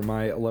do for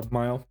my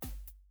 11-mile.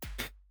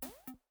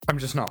 I'm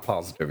just not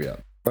positive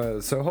yet.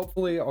 So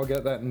hopefully I'll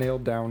get that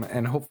nailed down,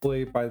 and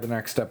hopefully by the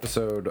next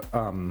episode,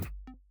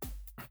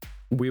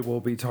 we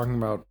will be talking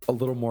about a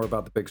little more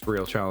about the Big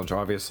Surreal Challenge.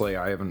 Obviously,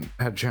 I haven't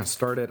had a chance to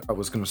start it. I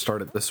was going to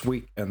start it this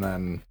week, and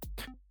then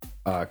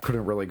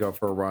couldn't really go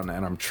for a run,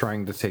 and I'm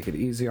trying to take it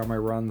easy on my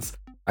runs.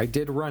 I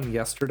did run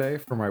yesterday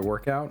for my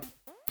workout,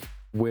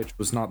 which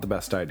was not the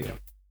best idea.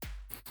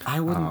 I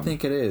wouldn't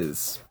think it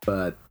is,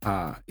 but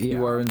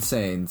you are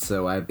insane,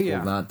 so I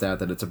will not doubt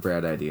that it's a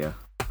bad idea.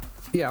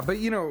 Yeah, but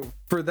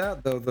for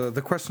that though,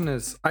 the question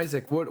is,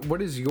 Isaac,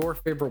 what is your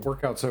favorite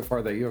workout so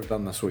far that you have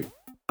done this week?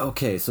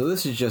 Okay, so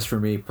this is just for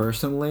me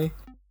personally.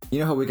 You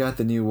know how we got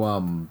the new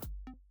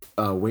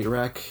weight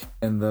rack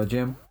in the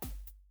gym?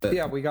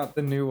 Yeah, we got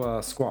the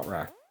new squat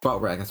rack. Squat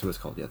rack, that's what it's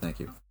called. Yeah,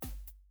 thank you.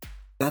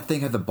 That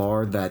thing has a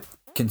bar that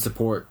can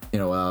support,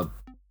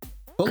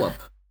 pull up.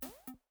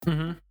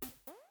 Mm-hmm.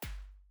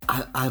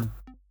 I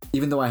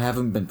even though I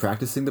haven't been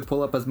practicing the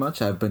pull up as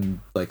much, I've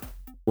been like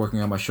working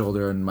on my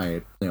shoulder and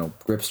my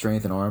grip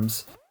strength and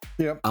arms.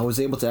 Yep. I was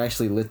able to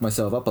actually lift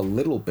myself up a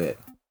little bit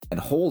and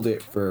hold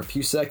it for a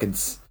few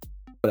seconds,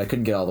 but I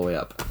couldn't get all the way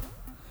up.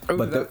 Oh,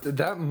 but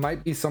that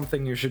might be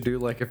something you should do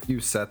like a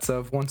few sets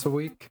of once a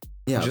week.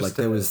 Yeah, like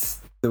there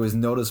was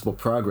noticeable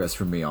progress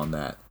from me on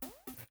that,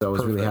 so I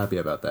was really happy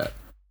about that.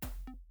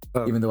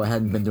 Even though I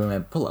hadn't been doing my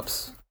pull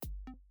ups.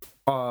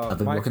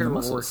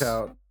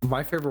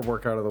 My favorite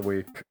workout of the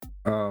week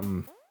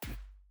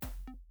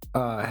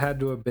had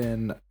to have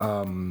been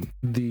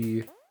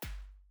the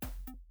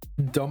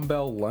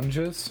dumbbell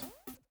lunges.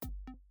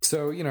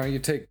 So you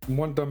take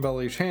one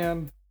dumbbell each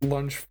hand,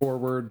 lunge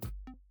forward,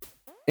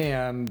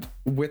 and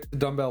with the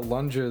dumbbell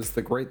lunges,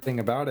 the great thing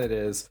about it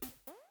is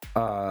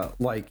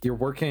like you're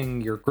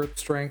working your grip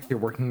strength, you're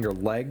working your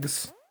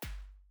legs,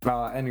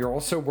 and you're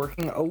also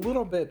working a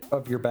little bit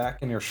of your back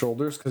and your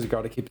shoulders because you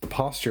got to keep the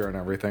posture and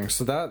everything.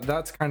 So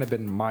that's kind of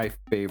been my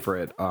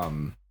favorite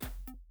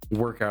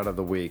workout of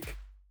the week.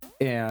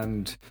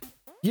 And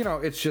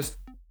it's just,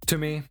 to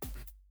me,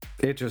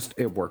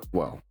 it worked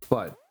well.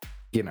 But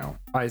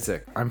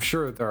Isaac, I'm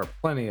sure there are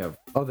plenty of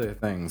other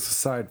things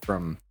aside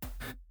from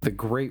the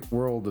great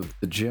world of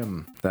the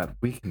gym that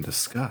we can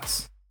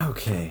discuss.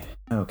 Okay.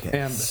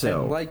 And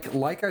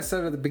like I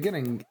said at the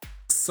beginning,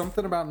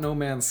 something about No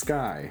Man's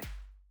Sky.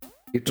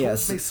 You told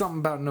me something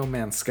about No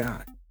Man's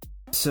Sky.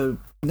 So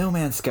No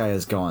Man's Sky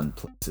has gone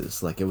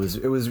places. Like it was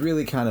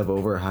really kind of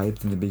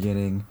overhyped in the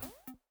beginning,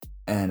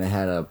 and it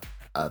had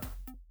a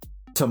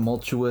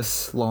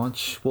tumultuous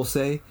launch, we'll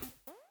say,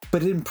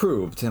 but it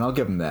improved, and I'll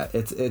give them that.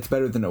 It's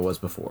better than it was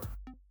before.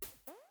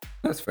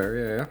 That's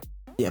fair, yeah.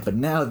 Yeah, but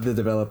now the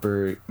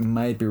developer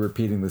might be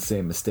repeating the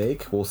same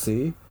mistake. We'll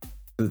see.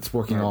 It's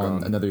working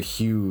on another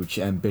huge,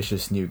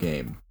 ambitious new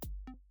game.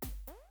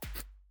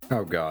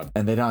 Oh god.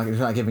 And they're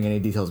not giving any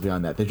details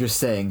beyond that. They're just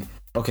saying,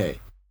 okay,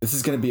 this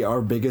is going to be our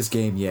biggest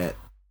game yet,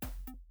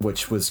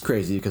 which was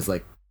crazy because,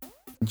 like,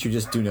 didn't you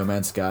just do No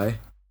Man's Sky?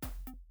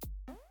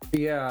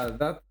 Yeah,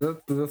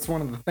 that's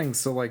one of the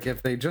things. So, like,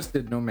 if they just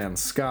did No Man's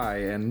Sky,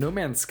 and No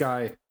Man's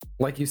Sky,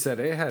 like you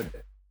said, it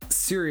had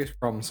serious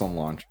problems on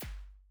launch.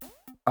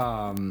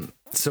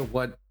 So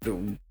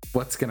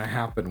what's gonna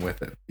happen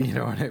with it? You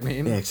know what I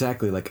mean? Yeah,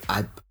 exactly. Like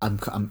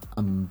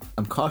I'm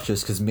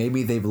cautious because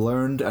maybe they've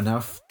learned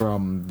enough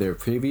from their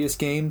previous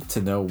game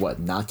to know what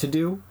not to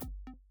do.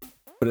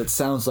 But it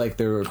sounds like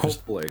they're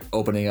hopefully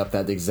opening up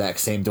that exact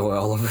same door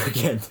all over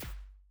again.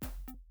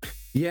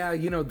 Yeah,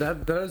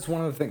 that is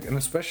one of the things, and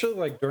especially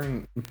like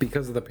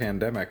because of the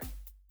pandemic,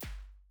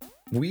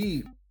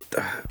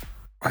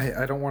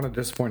 I don't want a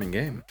disappointing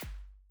game.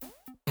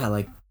 Yeah,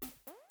 like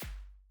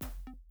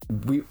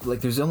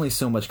there's only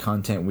so much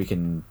content we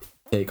can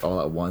take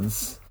all at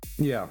once.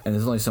 Yeah. And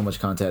there's only so much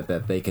content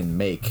that they can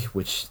make,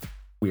 which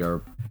we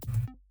are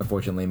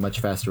unfortunately much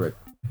faster at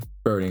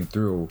burning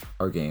through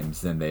our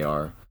games than they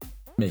are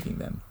making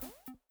them.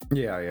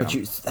 Yeah. But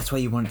that's why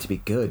you want it to be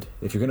good.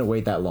 If you're gonna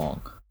wait that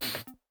long.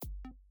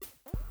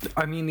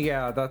 I mean,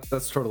 yeah,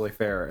 that's totally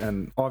fair.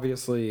 And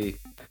obviously,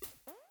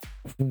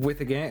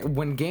 with a game,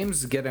 when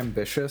games get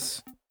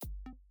ambitious,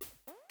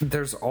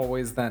 there's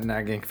always that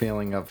nagging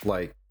feeling of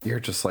like,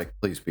 you're just like,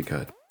 please be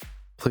good,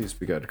 please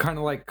be good. Kind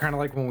of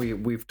like when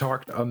we've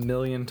talked a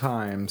million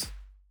times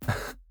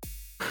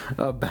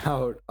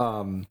about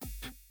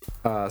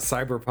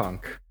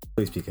Cyberpunk.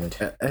 Please be good.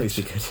 Please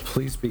be good.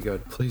 Please be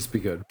good. Please be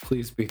good.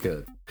 Please be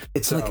good.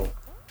 It's so, like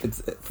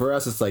it's for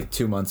us. It's like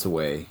 2 months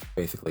away,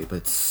 basically, but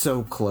it's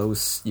so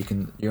close.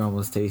 You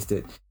almost taste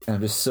it, and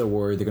I'm just so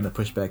worried they're gonna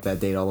push back that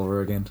date all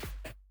over again.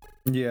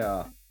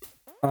 Yeah.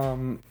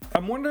 I'm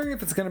wondering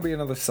if it's gonna be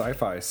another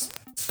sci-fi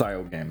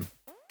style game.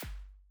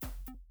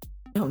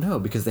 I don't know,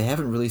 because they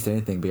haven't released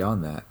anything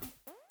beyond that.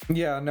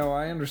 Yeah, no,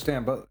 I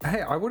understand, but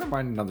hey, I wouldn't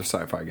mind another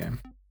sci-fi game.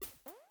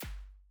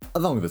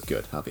 As long as it's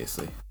good,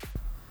 obviously.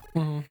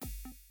 Mm-hmm.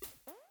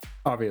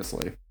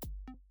 Obviously.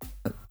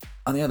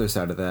 On the other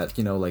side of that,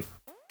 like,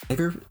 have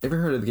you ever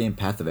heard of the game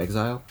Path of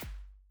Exile?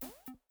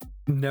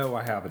 No,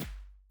 I haven't.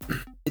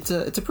 It's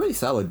a pretty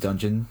solid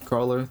dungeon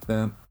crawler.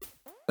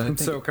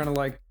 So kind of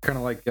like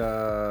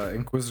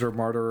Inquisitor,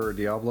 Martyr, or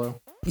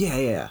Diablo.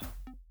 Yeah.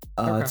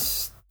 Okay.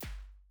 It's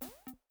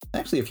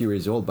actually a few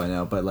years old by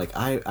now, but like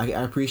I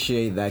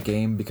appreciate that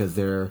game because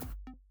they're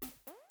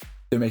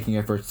making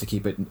efforts to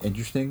keep it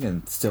interesting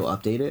and still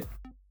update it.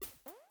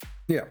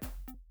 Yeah.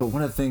 But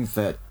one of the things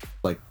that,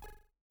 like,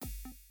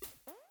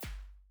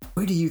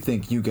 where do you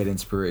think you get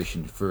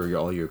inspiration for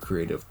all your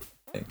creative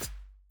things?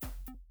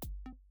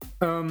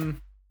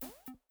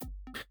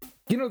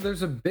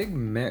 There's a big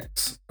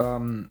mix.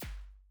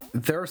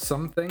 There are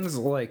some things,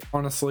 like,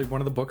 honestly,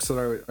 one of the books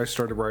that I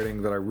started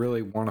writing that I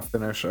really want to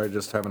finish, I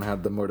just haven't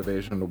had the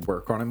motivation to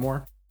work on it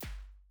more.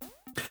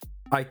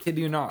 I kid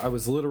you not, I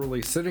was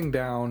literally sitting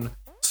down,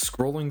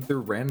 scrolling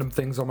through random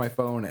things on my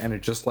phone, and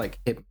it just, like,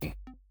 hit me.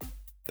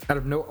 Out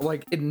of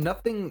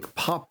nothing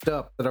popped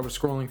up that I was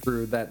scrolling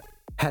through that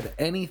had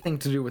anything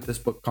to do with this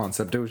book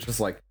concept. It was just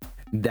like,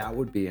 that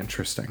would be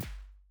interesting.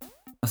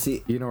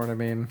 See, you know what I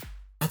mean?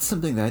 That's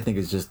something that I think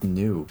is just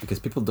new, because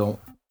people don't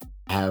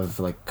have,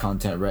 like,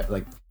 content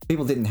like,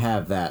 people didn't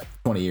have that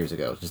 20 years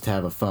ago, just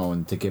have a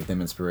phone to give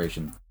them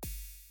inspiration.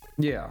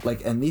 Yeah.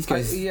 Like, and these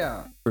guys,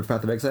 for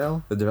Path of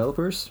Exile, the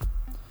developers,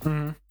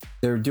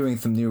 they're doing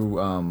some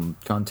new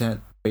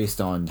content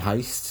based on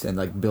heists and,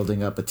 like,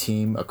 building up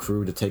a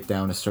crew to take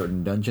down a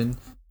certain dungeon,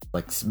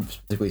 like,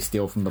 specifically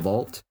steal from the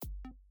vault.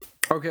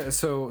 Okay,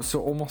 so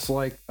almost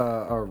like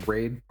a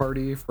raid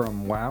party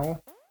from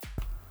WoW?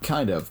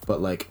 Kind of,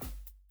 but, like,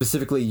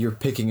 specifically you're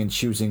picking and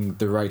choosing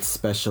the right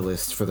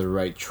specialist for the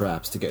right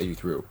traps to get you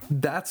through.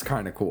 That's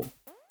kind of cool.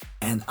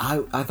 And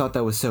I thought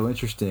that was so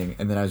interesting,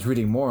 and then I was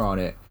reading more on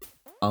it,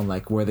 on,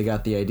 like, where they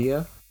got the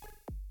idea.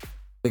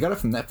 They got it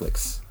from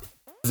Netflix.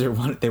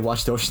 They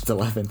watched Ocean's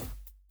 11.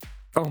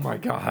 Oh my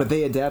god. But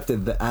they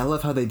adapted I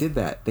love how they did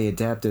that. They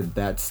adapted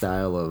that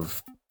style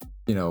of,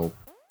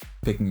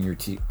 picking your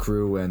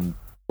crew and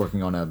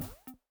working on a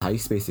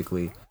heist,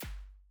 basically,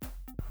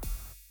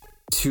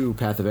 to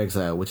Path of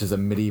Exile, which is a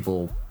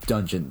medieval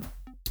dungeon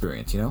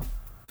experience, Yeah,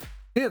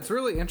 it's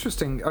really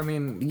interesting. I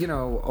mean,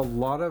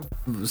 one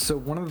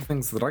of the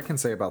things that I can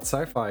say about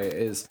sci-fi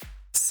is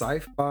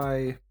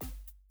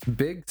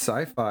big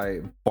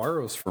sci-fi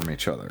borrows from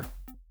each other.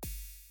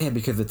 Yeah,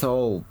 because it's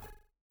all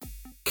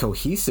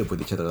cohesive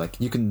with each other. Like,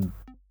 you can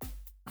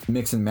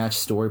mix and match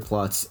story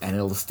plots and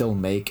it'll still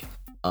make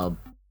a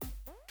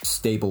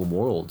stable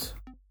world.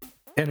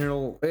 And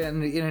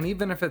and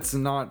even if it's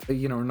not,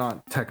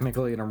 not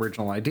technically an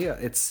original idea,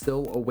 it's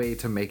still a way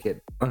to make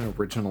it an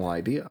original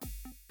idea.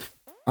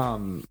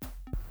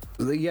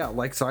 Yeah,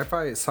 like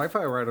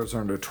sci-fi writers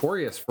are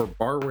notorious for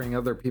borrowing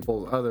other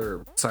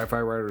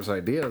sci-fi writers'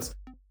 ideas.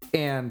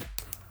 And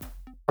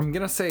I'm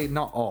gonna say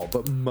not all,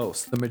 but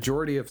the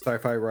majority of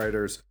sci-fi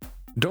writers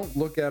don't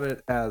look at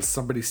it as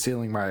somebody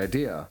stealing my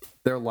idea.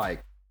 They're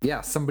like,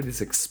 yeah,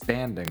 somebody's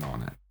expanding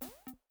on it.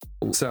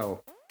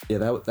 So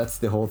yeah, that's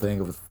the whole thing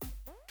of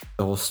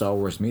the whole Star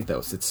Wars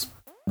mythos. It's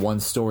one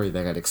story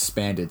that got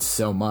expanded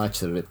so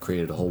much that it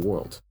created a whole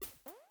world.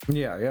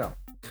 Yeah.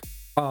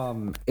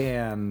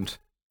 And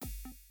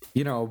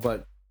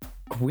but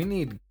we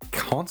need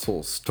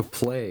consoles to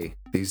play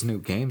these new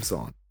games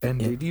on. And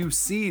did you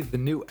see the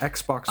new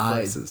Xbox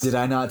prices? Did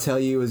I not tell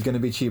you it was going to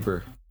be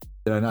cheaper?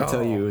 Did I not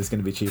tell you it was going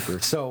to be cheaper?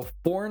 So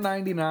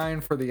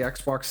 $499 for the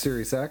Xbox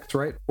Series X,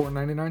 right?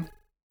 $499?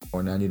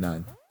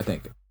 $499, I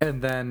think.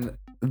 And then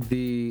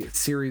the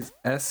Series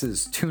S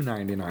is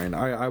 $299.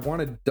 I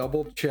want to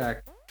double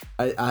check.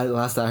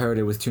 Last I heard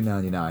it was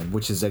 $299,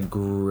 which is a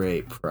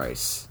great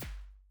price.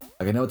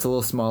 Like, I know it's a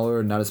little smaller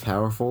and not as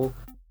powerful,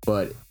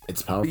 but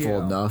it's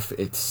powerful enough.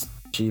 It's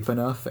cheap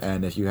enough,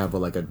 and if you have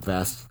like a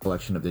vast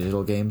collection of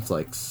digital games,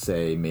 like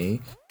say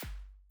me,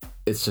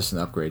 it's just an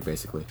upgrade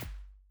basically.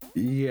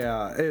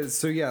 Yeah,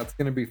 so yeah, it's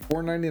gonna be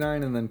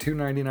 $4.99 and then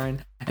 $2.99,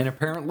 and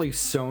apparently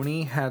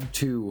Sony had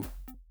to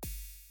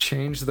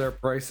change their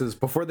prices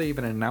before they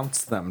even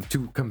announced them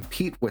to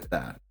compete with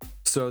that.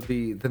 So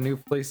the new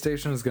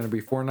PlayStation is gonna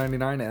be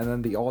 $4.99, and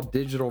then the all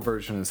digital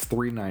version is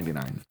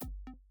 $3.99.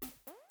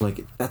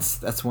 Like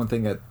that's one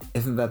thing that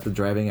isn't that the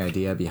driving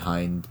idea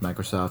behind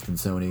Microsoft and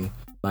Sony.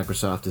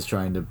 Microsoft is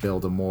trying to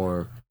build a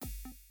more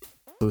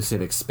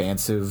inclusive,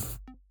 expansive,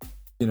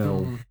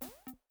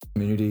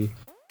 community,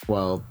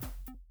 while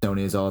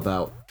Sony is all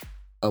about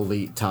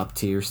elite top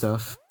tier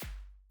stuff.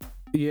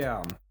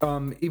 Yeah.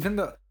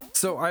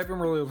 So I haven't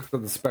really looked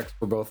at the specs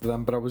for both of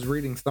them, but I was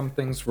reading some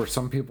things where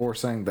some people were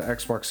saying the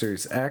Xbox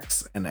Series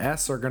X and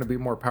S are going to be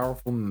more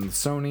powerful than the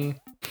Sony,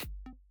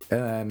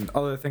 and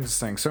other things are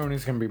saying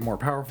Sony's going to be more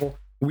powerful.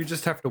 We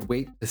just have to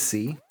wait to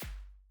see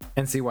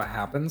what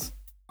happens.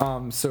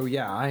 So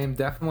yeah, I am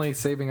definitely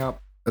saving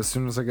up. As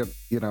soon as I get,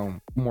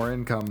 more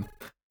income,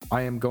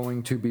 I am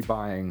going to be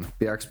buying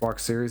the Xbox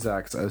Series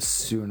X as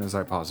soon as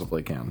I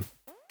possibly can.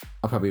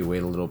 I'll probably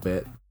wait a little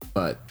bit,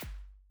 but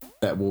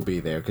that will be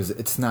there because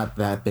it's not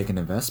that big an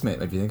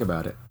investment if you think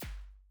about it.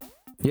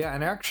 Yeah,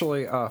 and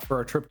actually, for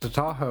our trip to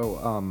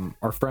Tahoe,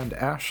 our friend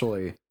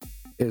Ashley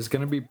is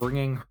going to be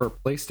bringing her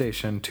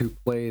PlayStation to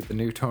play the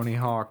new Tony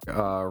Hawk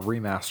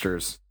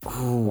remasters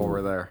while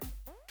we're there.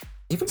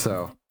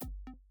 So,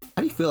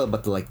 how do you feel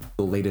about the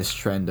latest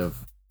trend of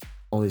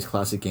all these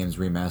classic games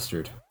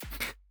remastered?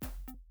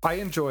 I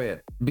enjoy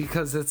it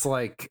because it's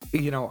like, I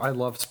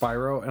love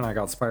Spyro and I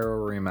got Spyro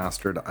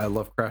remastered. I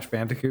love Crash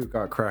Bandicoot,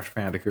 got Crash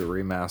Bandicoot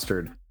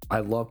remastered.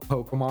 I love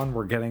Pokemon.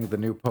 We're getting the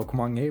new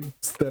Pokemon games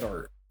that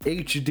are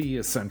HD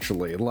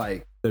essentially.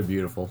 Like, they're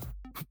beautiful.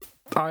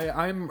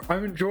 I'm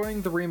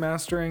enjoying the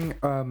remastering.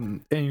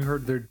 And you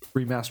heard they're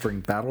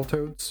remastering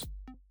Battletoads?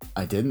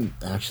 I didn't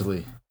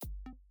actually.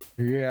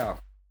 Yeah.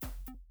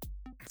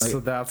 So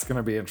that's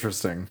gonna be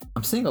interesting.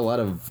 I'm seeing a lot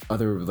of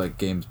other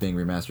games being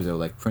remastered though,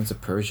 like Prince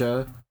of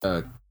Persia,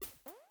 what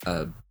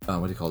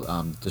do you call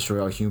it? Destroy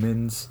All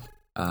Humans.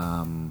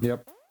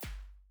 Yep.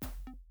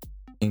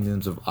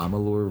 Kingdoms of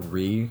Amalur: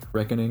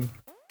 Re-Reckoning.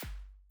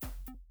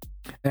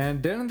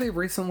 And didn't they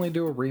recently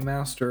do a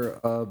remaster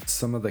of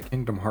some of the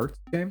Kingdom Hearts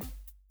games?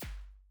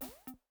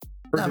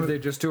 Or did they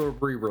just do a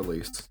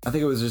re-release? I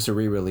think it was just a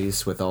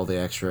re-release with all the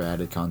extra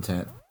added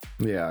content.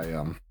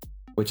 Yeah.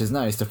 Which is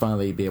nice to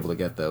finally be able to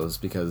get those,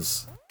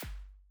 because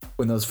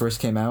when those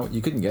first came out,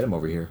 you couldn't get them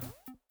over here.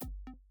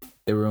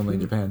 They were only in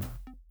Japan.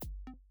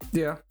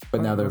 Yeah,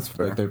 but now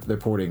they're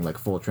porting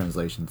full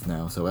translations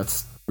now, so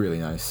that's really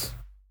nice.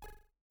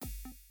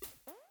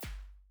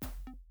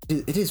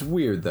 It is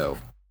weird though.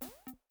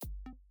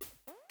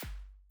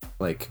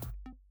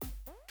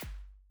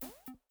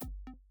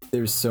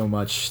 There's so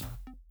much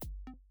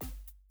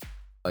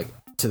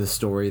to the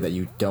story that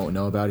you don't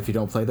know about if you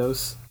don't play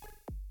those.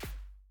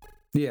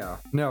 Yeah,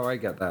 no, I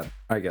get that.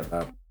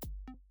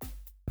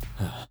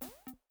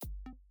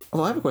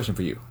 Although I have a question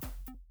for you.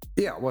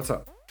 Yeah, what's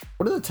up?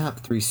 What are the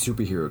top 3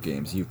 superhero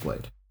games you've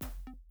played?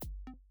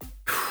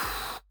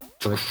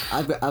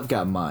 I've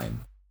got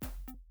mine.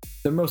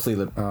 They're mostly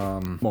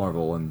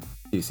Marvel and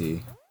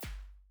DC.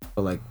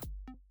 But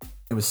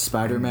it was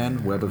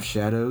Spider-Man: Web of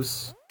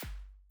Shadows.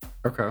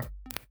 Okay.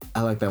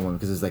 I like that one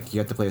because it's you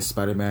have to play as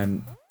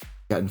Spider-Man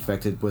got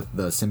infected with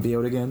the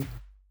symbiote again,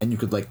 and you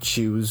could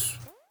choose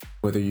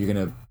whether you're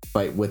gonna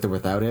fight with or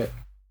without it,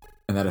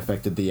 and that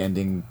affected the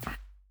ending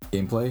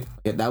gameplay.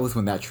 That was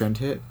when that trend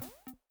hit.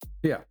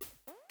 Yeah.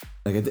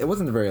 It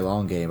wasn't a very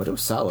long game, but it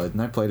was solid,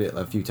 and I played it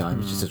a few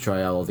times just to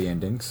try out all the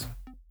endings.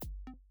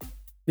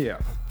 Yeah.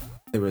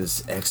 There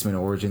was X-Men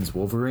Origins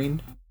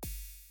Wolverine,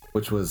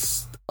 which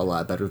was a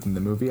lot better than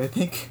the movie, I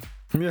think.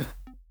 Yeah.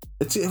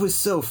 It was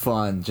so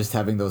fun, just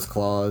having those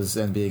claws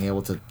and being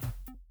able to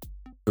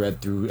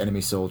thread through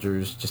enemy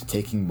soldiers, just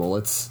taking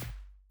bullets.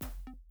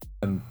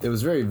 And it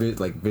was very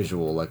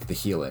visual, the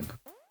healing.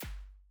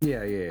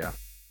 Yeah.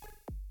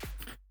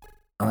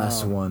 The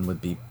last one would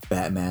be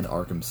Batman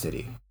Arkham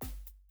City.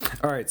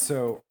 Alright,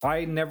 so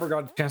I never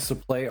got a chance to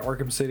play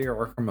Arkham City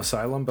or Arkham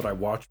Asylum, but I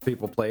watched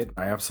people play it, and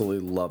I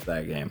absolutely love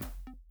that game.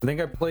 I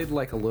think I played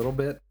a little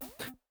bit.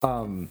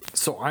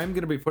 So I'm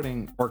gonna be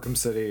putting Arkham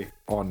City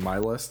on my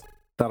list.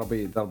 That'll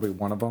be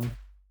one of them.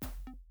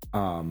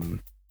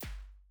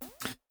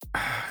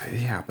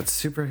 Yeah, but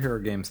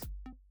superhero games.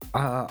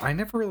 I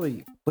never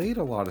really played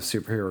a lot of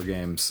superhero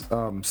games.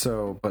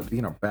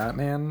 But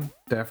Batman,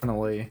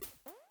 definitely.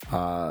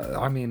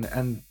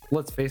 And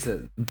let's face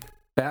it,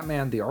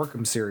 Batman the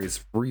Arkham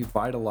series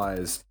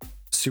revitalized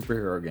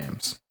superhero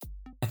games.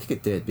 I think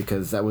it did,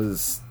 because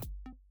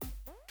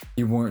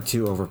you weren't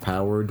too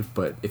overpowered,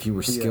 but if you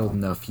were skilled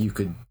enough, you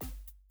could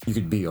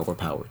be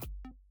overpowered.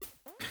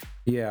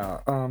 Yeah.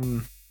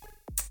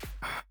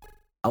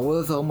 I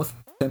was almost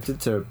tempted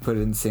to put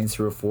in Saints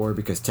Row 4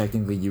 because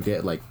technically you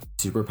get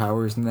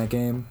superpowers in that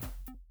game.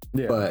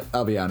 Yeah. But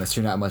I'll be honest,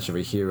 you're not much of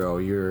a hero.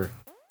 You're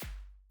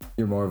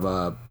more of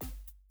a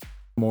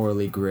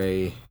morally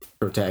gray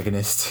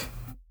protagonist.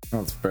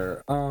 That's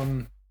fair.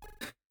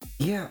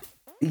 Yeah,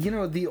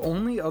 the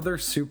only other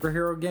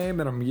superhero game,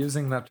 and I'm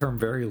using that term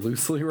very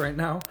loosely right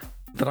now,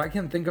 that I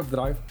can think of that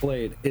I've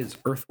played is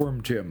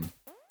Earthworm Jim.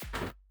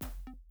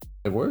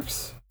 It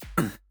works.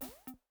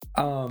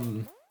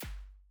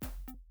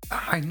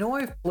 I know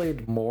I've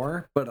played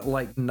more, but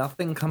like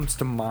nothing comes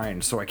to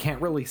mind, so I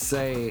can't really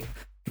say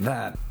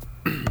that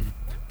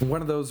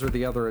one of those or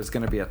the other is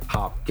going to be a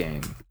top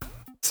game.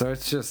 So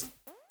it's just,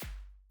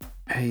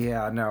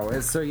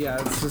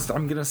 it's just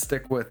I'm gonna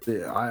stick with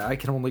it. I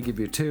can only give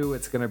you two.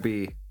 It's gonna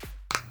be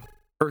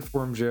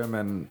Earthworm Jim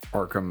and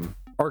Arkham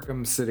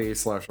City /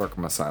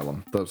 Arkham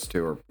Asylum. Those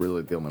two are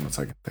really the only ones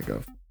I can think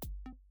of.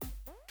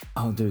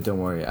 Oh, dude, don't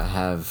worry. I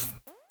have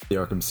the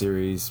Arkham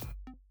series.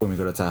 When we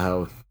go to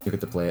Tahoe, you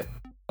get to play it.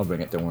 I'll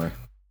bring it. Don't worry.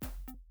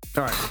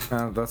 All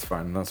right, that's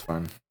fine. That's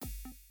fine.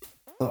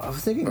 Well, I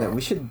was thinking that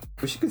we should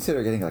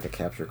consider getting like a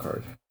capture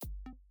card.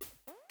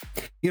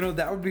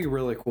 That would be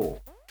really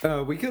cool.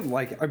 We could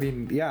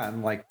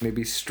and like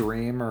maybe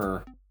stream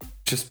or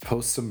just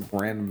post some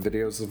random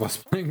videos of us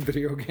playing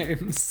video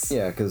games.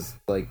 Yeah, because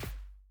like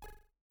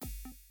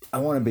I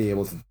want to be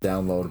able to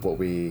download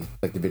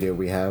the video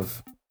we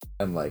have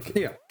and like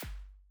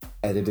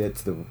edit it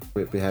to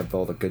we have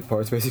all the good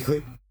parts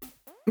basically.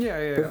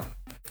 Yeah.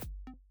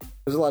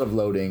 There's a lot of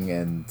loading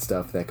and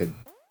stuff that could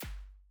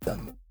be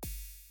done.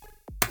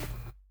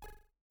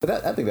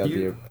 But I think that'd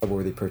be a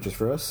worthy purchase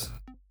for us.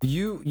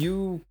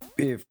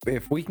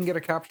 If we can get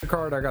a capture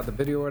card, I got the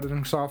video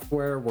editing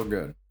software, we're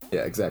good.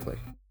 Yeah, exactly.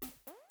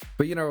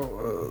 But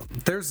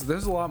there's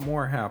a lot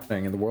more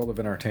happening in the world of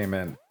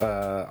entertainment.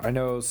 I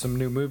know some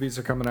new movies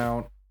are coming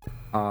out,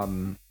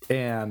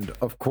 and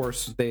of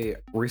course they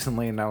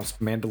recently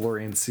announced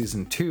Mandalorian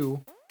season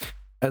 2,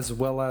 as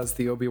well as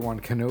the Obi-Wan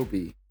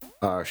Kenobi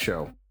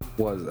show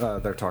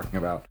they're talking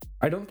about.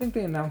 I don't think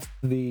they announced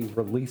the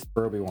release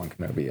for Obi-Wan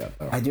Kenobi yet,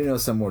 though. I do know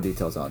some more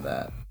details on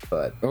that,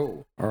 but...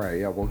 Oh, alright,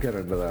 yeah, we'll get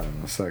into that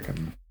in a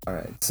second.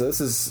 Alright, so this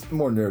is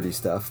more nerdy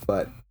stuff,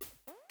 but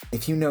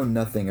if you know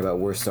nothing about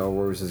where Star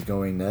Wars is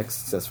going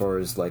next, as far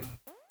as, like,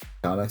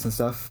 comics and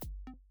stuff,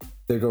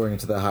 they're going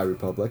into the High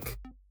Republic,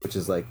 which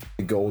is, like,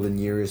 the golden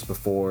years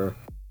before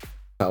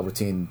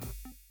Palpatine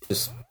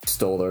just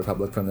stole the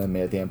Republic from them,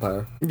 made the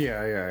Empire.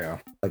 Yeah.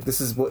 Like,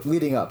 this is what...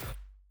 Leading up,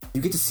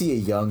 you get to see a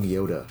young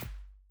Yoda.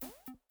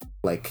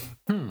 Like,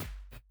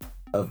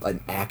 of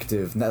an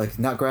active,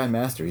 not Grand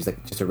Master, he's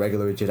like just a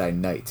regular Jedi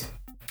Knight.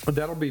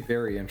 That'll be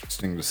very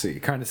interesting to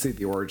see. Kind of see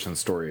the origin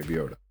story of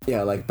Yoda.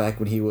 Yeah, like back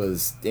when he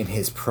was in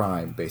his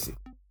prime,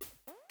 basically.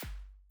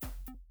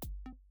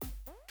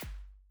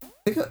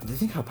 Do you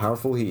think how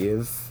powerful he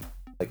is?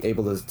 Like,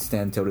 able to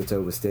stand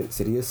toe-to-toe with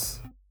Sidious?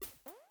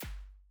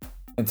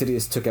 And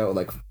Sidious took out,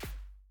 like,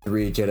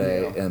 3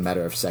 Jedi in a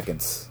matter of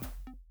seconds.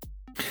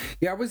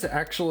 Yeah, I was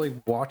actually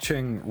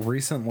watching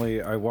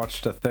recently. I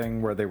watched a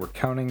thing where they were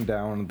counting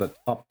down the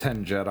top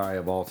 10 Jedi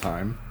of all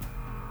time.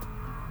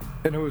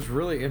 And it was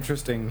really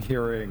interesting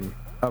hearing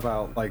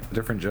about, like, the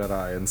different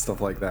Jedi and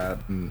stuff like that.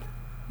 And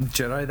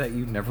Jedi that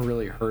you never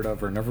really heard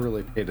of or never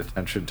really paid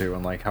attention to,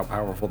 and, like, how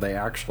powerful they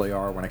actually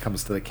are when it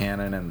comes to the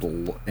canon and the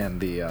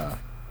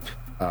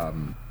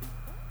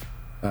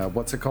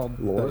what's it called?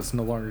 Lore? That is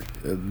no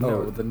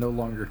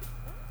longer...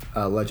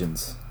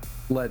 Legends.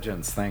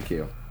 Legends, thank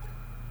you.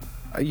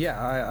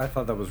 I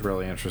thought that was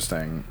really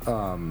interesting.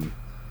 And,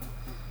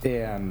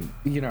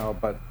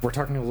 but we're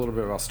talking a little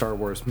bit about Star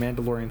Wars.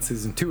 Mandalorian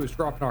Season 2 is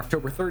dropping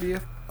October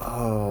 30th.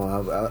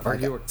 Oh, are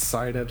you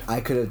excited? I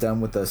could have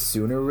done with a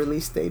sooner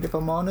release date, if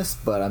I'm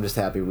honest, but I'm just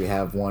happy we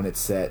have one. It's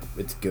set.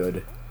 It's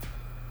good.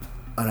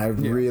 And I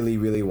really,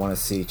 really want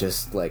to see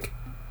just, like,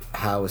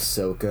 how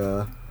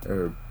Ahsoka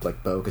or,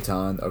 like,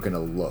 Bo-Katan are going to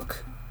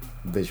look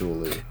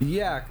visually.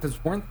 Yeah,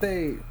 because weren't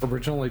they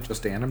originally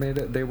just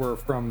animated? They were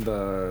from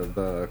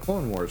the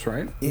Clone Wars,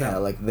 right? Yeah,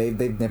 like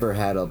they've never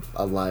had a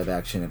live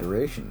action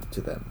iteration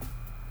to them.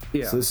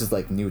 Yeah. So this is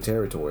like new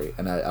territory,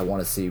 and I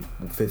want to see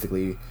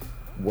physically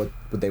what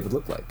they would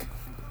look like.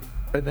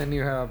 And then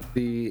you have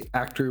the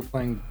actor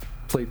who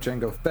played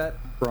Jango Fett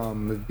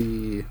from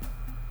the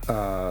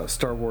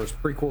Star Wars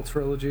prequel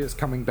trilogy is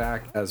coming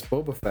back as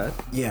Boba Fett.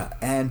 Yeah,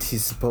 and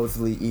he's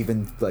supposedly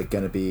even like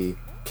gonna be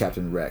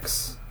Captain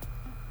Rex.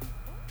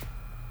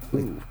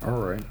 Ooh, all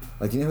right.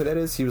 Like, you know who that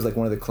is? He was like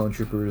one of the clone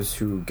troopers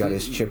who got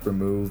his chip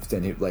removed,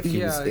 and he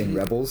was in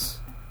Rebels.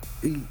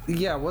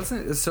 Yeah,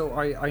 wasn't so?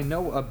 I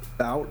know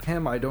about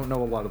him. I don't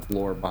know a lot of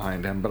lore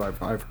behind him, but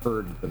I've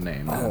heard the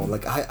name. Oh,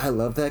 like I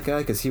love that guy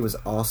because he was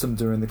awesome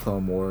during the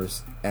Clone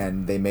Wars,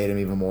 and they made him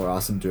even more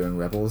awesome during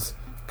Rebels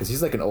because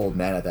he's like an old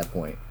man at that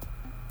point,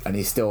 and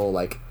he's still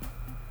like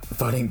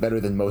fighting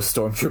better than most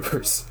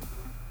stormtroopers.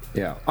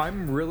 Yeah,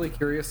 I'm really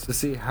curious to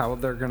see how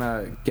they're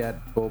gonna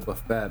get Boba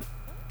Fett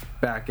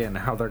back in,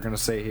 how they're gonna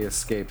say he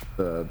escaped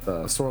the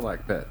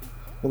Sarlacc pit.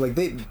 Well, like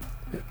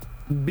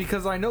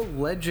because I know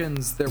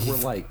Legends there were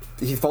like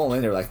he's fallen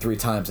in there like 3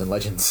 times in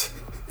Legends.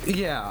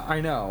 Yeah, I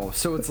know.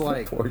 So it's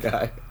like poor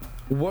guy.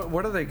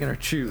 what are they gonna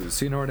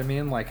choose? You know what I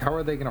mean? Like, how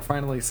are they gonna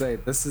finally say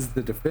this is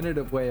the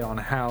definitive way on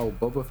how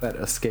Boba Fett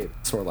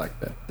escaped Sarlacc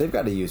pit? They've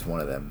got to use one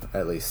of them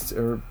at least,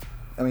 or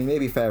I mean,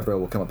 maybe Favreau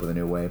will come up with a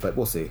new way, but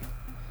we'll see.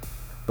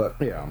 But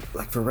Yeah.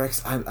 like for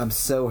Rex, I'm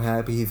so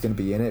happy he's gonna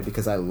be in it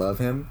because I love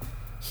him.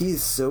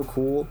 He's so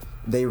cool.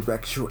 They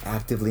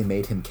retroactively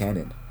made him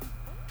canon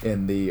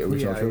in the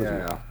original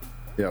trilogy.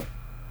 Yep.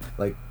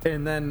 Like,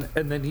 And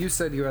then you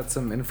said you had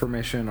some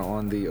information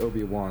on the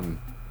Obi-Wan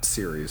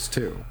series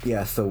too.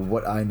 yeah. So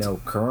what I know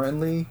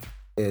currently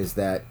is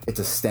that it's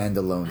a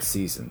standalone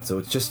season, so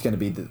it's just gonna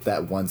be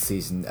that one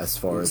season as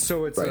far as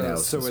So it's right now.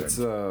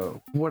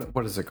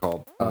 what is it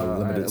called?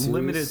 Limited series?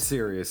 Limited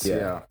series.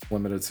 Yeah,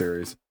 limited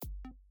series.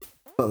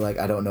 But like,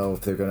 I don't know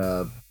if they're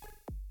gonna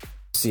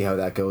see how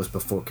that goes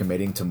before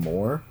committing to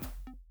more.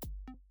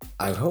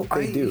 I hope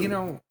they do. You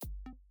know,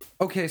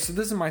 okay, so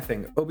this is my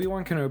thing.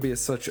 Obi-Wan Kenobi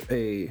is such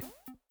a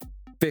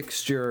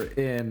fixture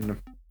in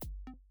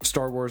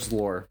Star Wars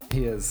lore.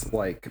 He is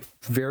like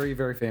very,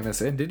 very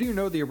famous. And did you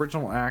know the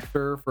original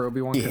actor for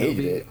Obi-Wan He Kenobi?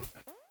 hated it.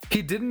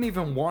 He didn't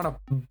even want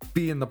to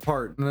be in the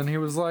part, and then he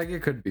was like,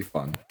 "It could be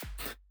fun."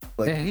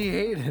 Like, and he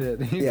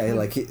hated it. yeah,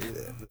 like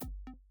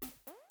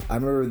I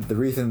remember the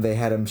reason they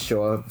had him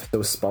show up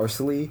so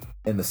sparsely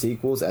in the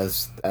sequels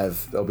as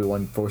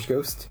Obi-Wan Force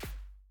Ghost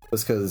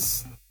was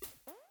because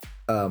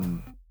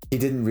he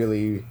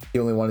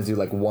only wanted to do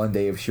like one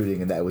day of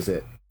shooting and that was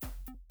it.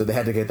 So they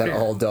had to get that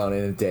all done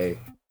in a day.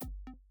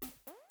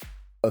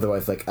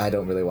 Otherwise, like, I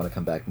don't really want to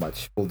come back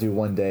much. We'll do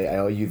one day, I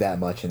owe you that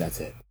much, and that's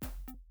it.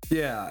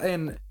 Yeah,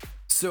 and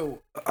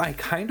so I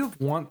kind of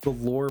want the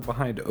lore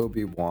behind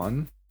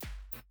Obi-Wan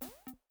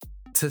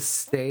to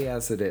stay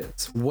as it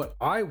is. What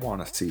I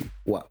want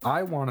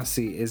to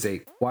see is a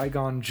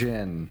Qui-Gon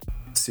Jinn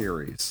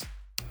series.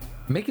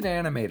 Make it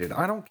animated.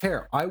 I don't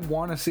care. I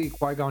want to see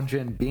Qui-Gon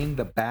Jinn being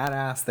the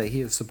badass that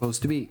he is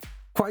supposed to be.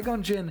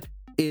 Qui-Gon Jinn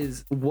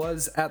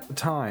was at the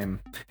time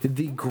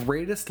the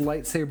greatest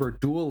lightsaber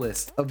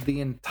duelist of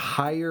the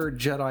entire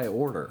Jedi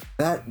Order.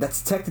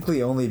 That's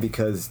technically only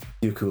because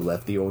Dooku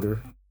left the Order.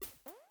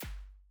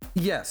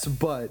 Yes,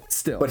 but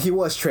still. But he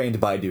was trained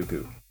by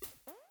Dooku.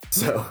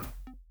 So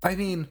I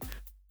mean,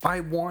 I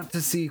want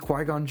to see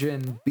Qui-Gon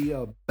Jinn be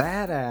a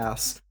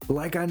badass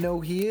like I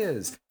know he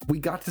is. We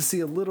got to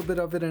see a little bit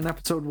of it in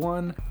episode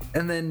 1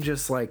 and then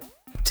just like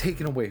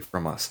taken away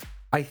from us.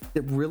 I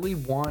really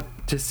want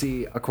to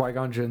see a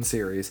Qui-Gon Jinn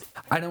series.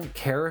 I don't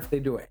care if they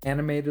do it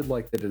animated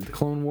like they did the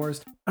Clone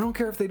Wars. I don't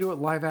care if they do it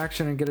live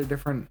action and get a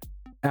different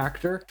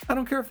actor. I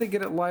don't care if they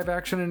get it live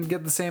action and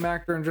get the same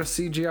actor and just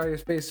CGI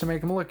his face to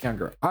make him look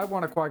younger. I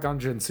want a Qui-Gon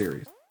Jinn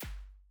series.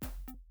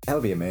 that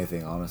would be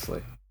amazing,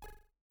 honestly.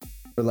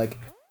 Or like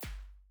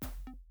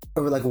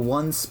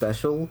one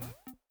special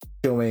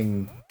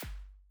showing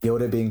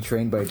Yoda being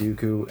trained by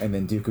Dooku, and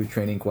then Dooku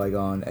training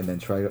Qui-Gon, and then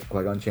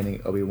Qui-Gon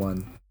training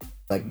Obi-Wan,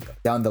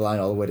 like down the line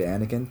all the way to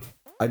Anakin.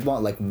 I'd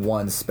want like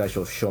one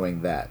special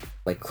showing that,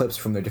 like clips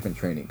from their different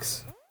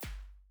trainings.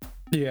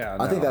 Yeah,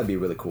 I think that'd be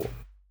really cool.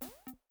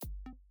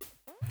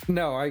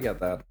 No, I get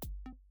that.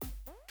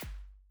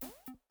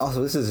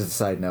 Also, this is a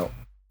side note.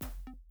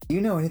 Do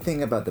you know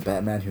anything about the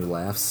Batman Who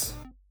Laughs?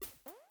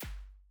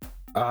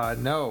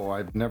 No,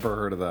 I've never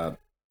heard of that.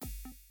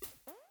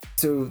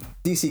 So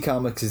DC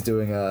Comics is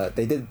doing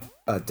they did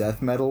a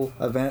death metal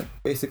event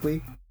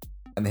basically,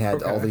 and they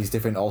had all these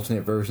different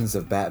alternate versions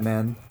of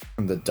Batman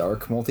from the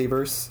Dark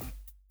multiverse.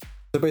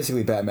 So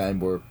basically, Batman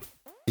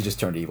he just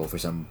turned evil for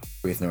some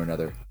reason or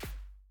another.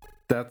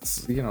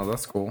 That's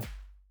cool.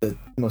 The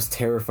most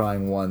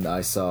terrifying one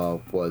I saw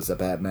was a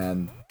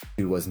Batman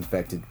who was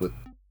infected with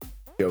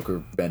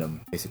Joker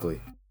venom,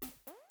 basically.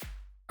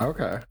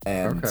 Okay.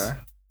 And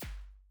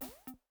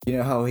you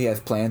know how he has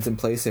plans in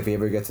place if he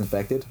ever gets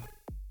infected?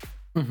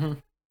 Mm-hmm.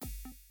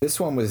 This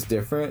one was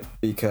different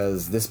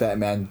because this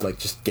Batman like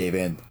just gave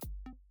in.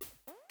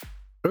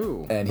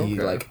 Ooh. And he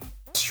like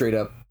straight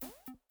up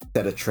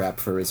set a trap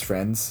for his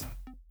friends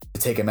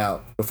to take him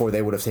out before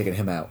they would have taken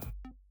him out.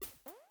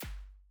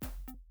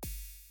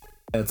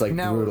 And it's like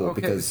brutal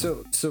because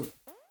so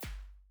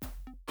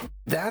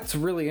that's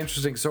really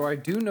interesting. So I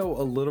do know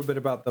a little bit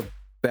about the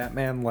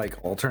Batman like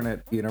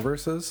alternate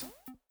universes,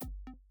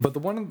 but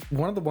one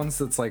of the ones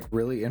that's like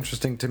really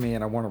interesting to me,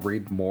 and I want to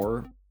read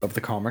more of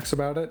the comics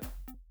about it.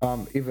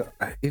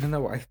 Even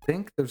though I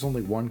think there's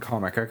only one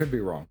comic, I could be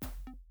wrong.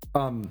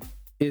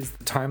 Is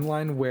the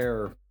timeline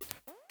where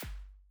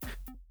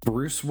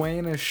Bruce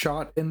Wayne is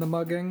shot in the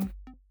mugging,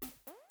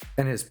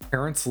 and his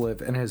parents live,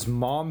 and his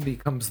mom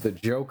becomes the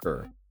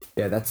Joker.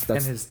 Yeah, that's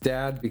and his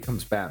dad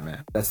becomes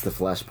Batman. That's the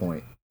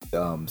Flashpoint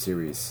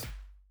series.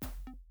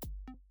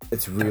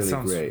 It's really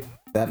great.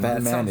 That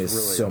Batman is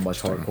really so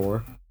much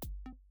hardcore.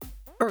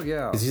 Oh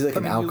yeah, because he's like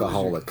an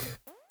alcoholic,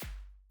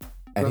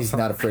 and he's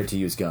not afraid to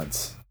use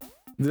guns.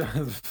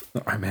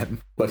 I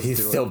mean, but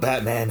he's still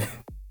Batman.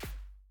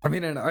 I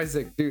mean, and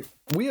Isaac, dude,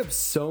 we have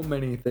so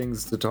many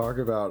things to talk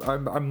about.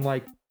 I'm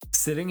like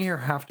sitting here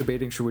half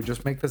debating, should we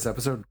just make this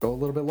episode go a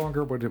little bit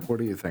longer? What do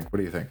you think? What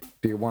do you think?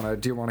 Do you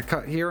want to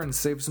cut here and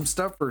save some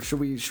stuff, or should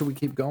we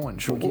keep going?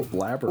 Should we keep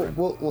blabbering?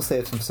 We'll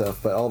save some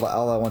stuff, but all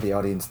I want the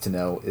audience to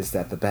know is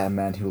that the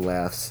Batman Who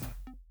Laughs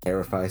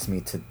terrifies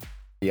me to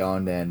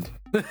beyond end.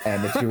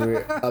 And if you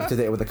were up to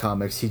date with the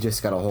comics, he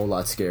just got a whole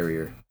lot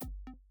scarier.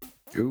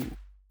 Ooh.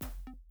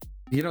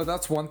 You know,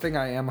 that's one thing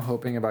I am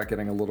hoping about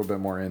getting a little bit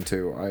more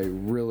into. I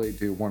really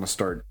do want to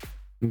start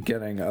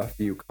getting a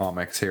few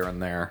comics here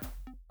and there.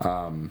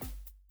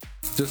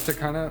 Just to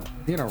kind of,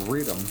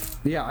 read them.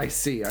 Yeah, I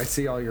see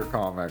all your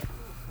comics.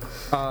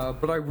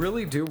 But I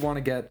really do want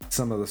to get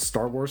some of the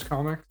Star Wars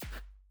comics.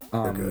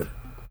 They're good.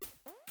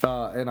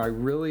 And I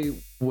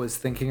really was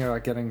thinking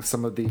about getting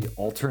some of the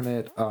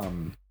alternate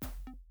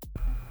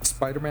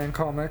Spider-Man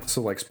comics,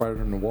 so like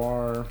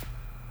Spider-Noir.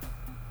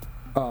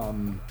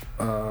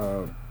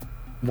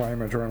 Why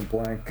am I drawing a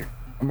blank?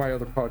 My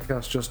other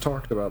podcast just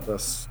talked about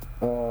this.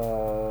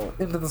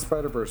 Into the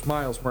Spider-Verse,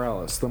 Miles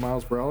Morales, the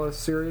Miles Morales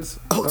series.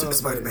 Ultimate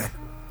Spider-Man.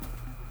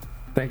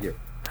 Thank you.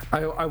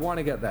 I want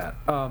to get that.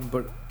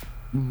 But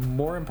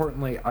more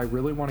importantly, I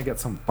really want to get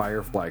some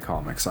Firefly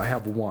comics. I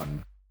have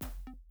one,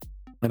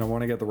 and I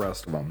want to get the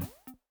rest of them.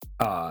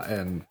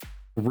 And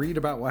read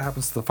about what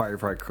happens to the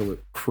Firefly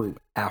crew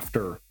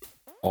after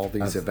all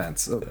these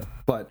events.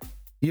 But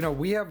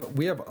we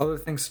have other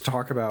things to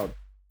talk about.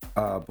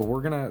 But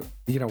we're gonna,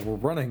 we're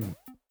running.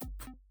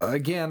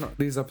 Again,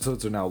 these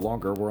episodes are now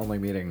longer. We're only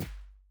meeting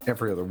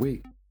every other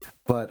week.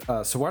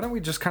 But so why don't we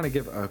just kind of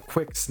give a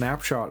quick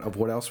snapshot of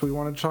what else we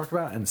wanted to talk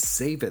about and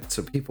save it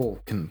so people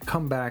can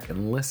come back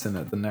and listen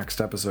at the next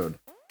episode.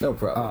 No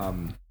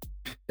problem.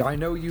 I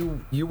know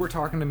you were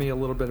talking to me a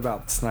little bit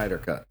about the Snyder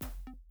Cut.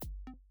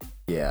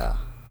 Yeah.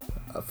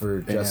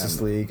 For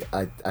Justice League,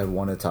 I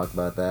want to talk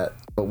about that,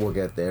 but we'll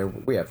get there.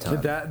 We have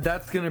time.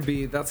 That's gonna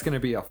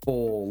be a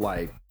full,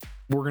 like,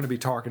 we're gonna be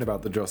talking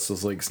about the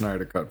Justice League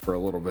Snyder Cut for a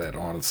little bit.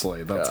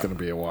 Honestly, that's gonna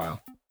be a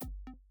while.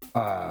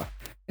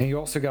 And you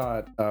also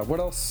got what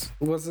else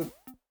was it?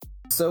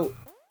 So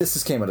this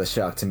just came as a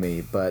shock to me,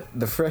 but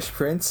the Fresh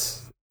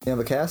Prince,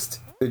 the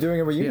cast, they're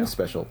doing a reunion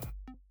special.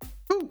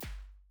 Ooh.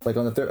 Like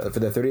on for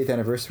the 30th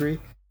anniversary,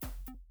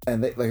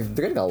 and they're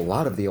getting a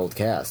lot of the old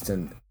cast,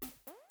 and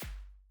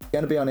it's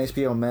gonna be on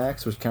HBO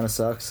Max, which kind of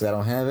sucks 'cause I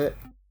don't have it,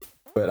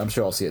 but I'm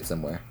sure I'll see it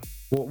somewhere.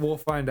 We'll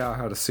find out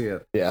how to see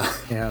it. Yeah.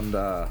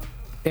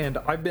 And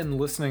I've been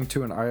listening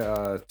to an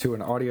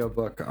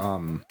audiobook,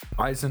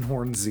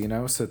 Eisenhorn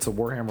Xenos. It's a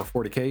Warhammer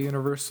 40k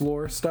universe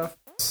lore stuff.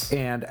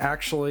 And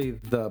actually,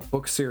 the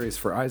book series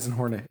for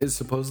Eisenhorn is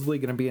supposedly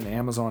going to be an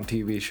Amazon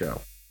TV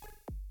show.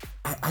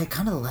 I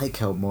kind of like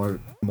how more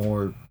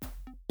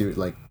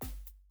like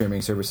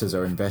streaming services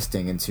are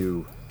investing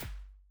into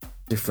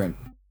different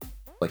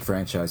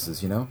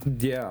franchises,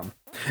 Yeah.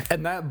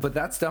 And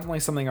that's definitely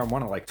something I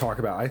want to talk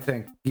about. I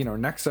think,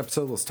 next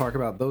episode, let's talk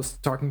about those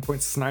talking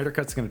points. Snyder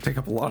Cut's going to take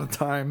up a lot of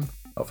time.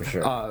 Oh, for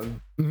sure.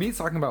 Me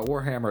talking about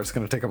Warhammer is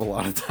going to take up a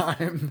lot of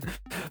time.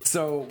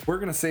 So we're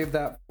going to save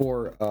that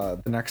for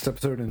the next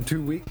episode in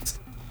 2 weeks.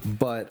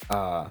 But,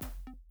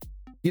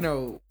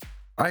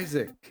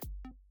 Isaac,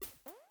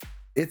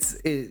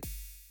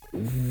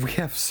 we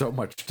have so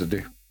much to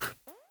do.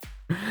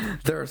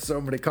 There are so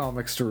many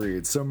comics to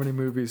read, so many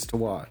movies to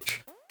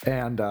watch.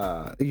 And,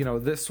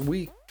 this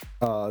week,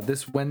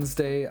 this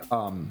Wednesday,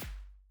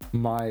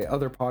 my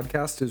other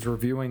podcast is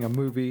reviewing a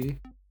movie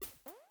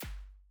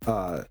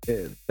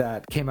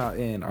that came out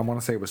in, I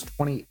want to say it was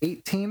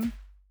 2018.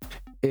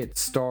 It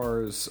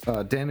stars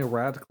Daniel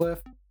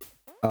Radcliffe,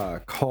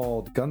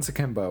 called Guns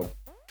Akimbo.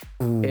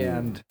 Ooh.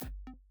 And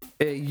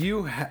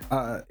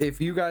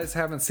if you guys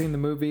haven't seen the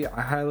movie,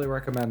 I highly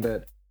recommend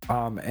it.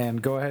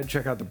 And go ahead and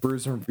check out the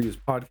Brews and Reviews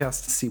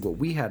podcast to see what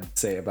we had to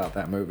say about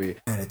that movie.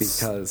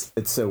 Because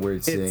it's so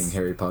weird seeing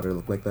Harry Potter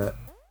look like that.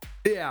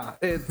 Yeah,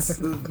 it's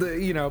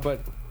but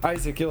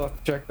Isaac, you'll have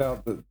to check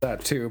out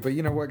that too. But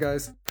you know what,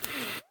 guys,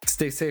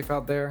 stay safe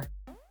out there.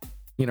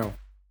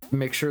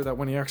 Make sure that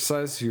when you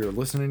exercise, you're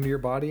listening to your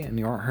body and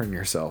you aren't hurting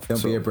yourself.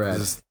 Don't be a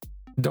brat.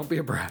 Don't be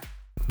a brat.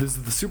 This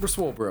is the Super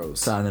Swole Bros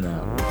signing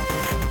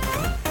out.